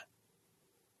จึงว่า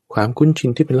ความคุ้นชิน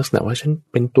ที่เป็นลักษณะว่าฉัน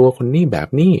เป็นตัวคนนี้แบบ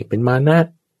นี้เป็นมานะ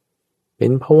เป็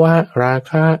นภาวะรา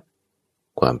คะ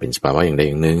ความเป็นสภาวะอย่างใดอ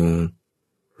ย่างหนึ่ง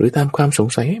หรือตามความสง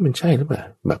สัยให้มันใช่หรือเปล่า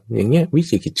แบบอย่างเงี้ยวิ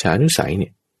จิกิจฉานุสัยเนี่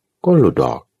ยก็หลุดอ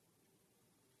อก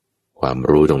ความ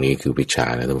รู้ตรงนี้คือวิชา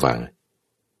นะท่านฟัง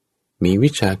มีวิ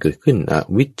ชาเกิดขึ้นอ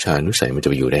วิชชานุสัยมันจะ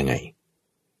ไปอยู่ได้ไง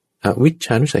อวิชช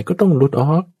านุสัยก็ต้องหลุดอ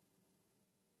อก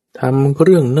ทำเ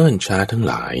รื่องเนิ่นช้าทั้ง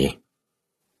หลาย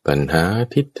ปัญหา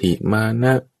ทิฏฐิมาน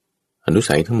ะอนุ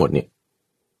สัยทั้งหมดเนี่ย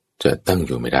จะตั้งอ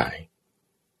ยู่ไม่ได้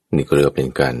นี่ก็เรียกว่าเป็น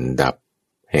การดับ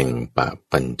แห่งปะ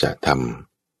ปัญจธรรม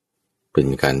เป็น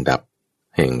การดับ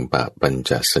แห่งปะปัญ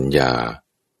จสัญญา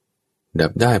ดั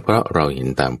บได้เพราะเราเห็น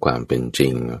ตามความเป็นจริ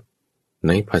งใ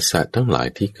นภาษาทั้งหลาย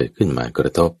ที่เกิดขึ้นมากร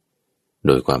ะทบโ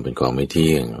ดยความเป็นของไม่เ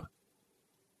ที่ยง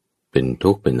เป็น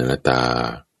ทุกข์เป็นอนัตตา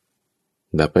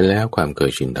ดับไปแล้วความเค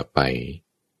ยชินดับไป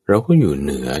เราก็อยู่เ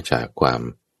หนือจากความ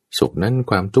สุขนั้น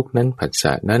ความทุกข์นั้นผัสส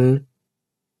ะนั้น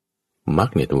มรรค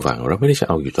เนี่ยทุกฝั่งเราไม่ได้จะเ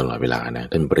อาอยู่ตลอดเวลานะ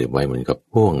ท่านเปรียบไว้เหมือนกับ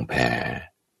พ่วงแพ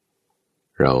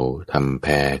เราทำแพ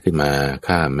ขึ้นมา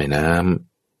ข้ามแม่น้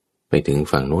ำไปถึง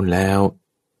ฝั่งโน้นแล้ว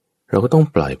เราก็ต้อง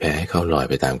ปล่อยแพให้เขาลอย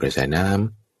ไปตามกระแสน้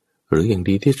ำหรืออย่าง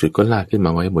ดีที่สุดก็ลากขึ้นม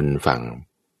าไว้บนฝั่ง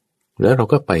แล้วเรา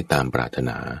ก็ไปตามปรารถ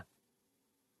นา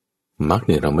มรรคเ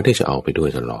นี่ยเราไม่ได้จะเอาไปด้วย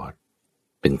ตลอด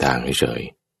เป็นทางเฉย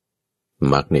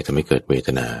มรรคเนี่ยทำให้เกิดเวท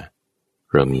นา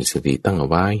เรามีสติตั้งเอา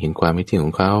ไว้เห็นความไม่เที่ยงข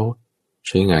องเขาใ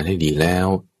ช้งานให้ดีแล้ว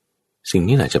สิ่ง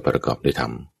นี้แหละจะประกอบด้วยธรร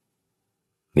ม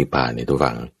นิพพานในตัว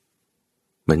ฟัง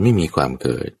มันไม่มีความเ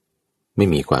กิดไม่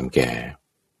มีความแก่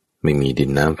ไม่มีดิ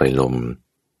นน้ำไฟลม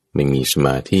ไม่มีสม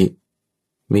าธิ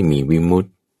ไม่มีวิมุตติ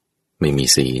ไม่มี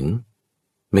ศีล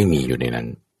ไม่มีอยู่ในนั้น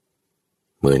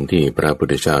เหมือนที่พระพุท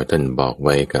ธเจ้าท่านบอกไ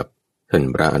ว้กับท่าน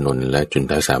พระอานนท์และจุน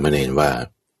ทสามเณรว่า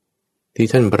ที่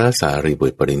ท่านพระสารีบุ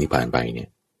ตรปรินิพพานไปเนี่ย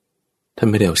ท่าน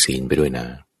ไม่ได้เอาศีลไปด้วยนะ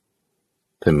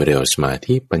ท่านไม่ได้เอาสมา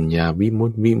ธิปัญญาวิ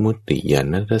มุตติญา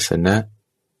ณทัศนะ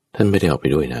ท่านไม่ได้เอาไป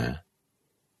ด้วยนะ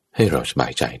ให้เราสบา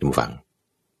ยใจทุกฝัง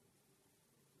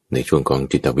ในช่วงของ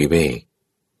จิตวิเวก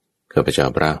ข้าพเจ้า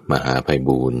พระมหาไพ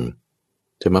บูลย์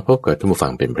จะมาพบกับท่านผู้ฟั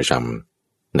งเป็นประจ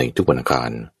ำในทุกวันอังคา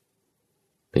ร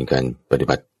เป็นการปฏิ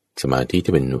บัติสมาธิ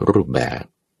ที่เป็นรูปแบบ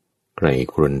ใคร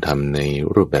ควรทำใน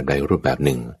รูปแบบใดรูปแบบห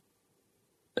นึ่ง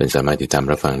ท่านสามารถติดตาม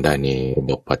รับฟังได้ในระ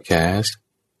บบพอดแคสต์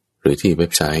หรือที่เว็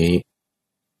บไซต์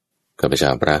ข้าพเจ้า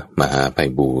พระมหาไพ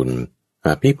บูลย์อ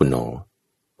าภิปุณโญ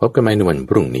พบกันใหม่ในวัน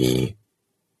พรุ่งนี้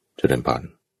เจริญพร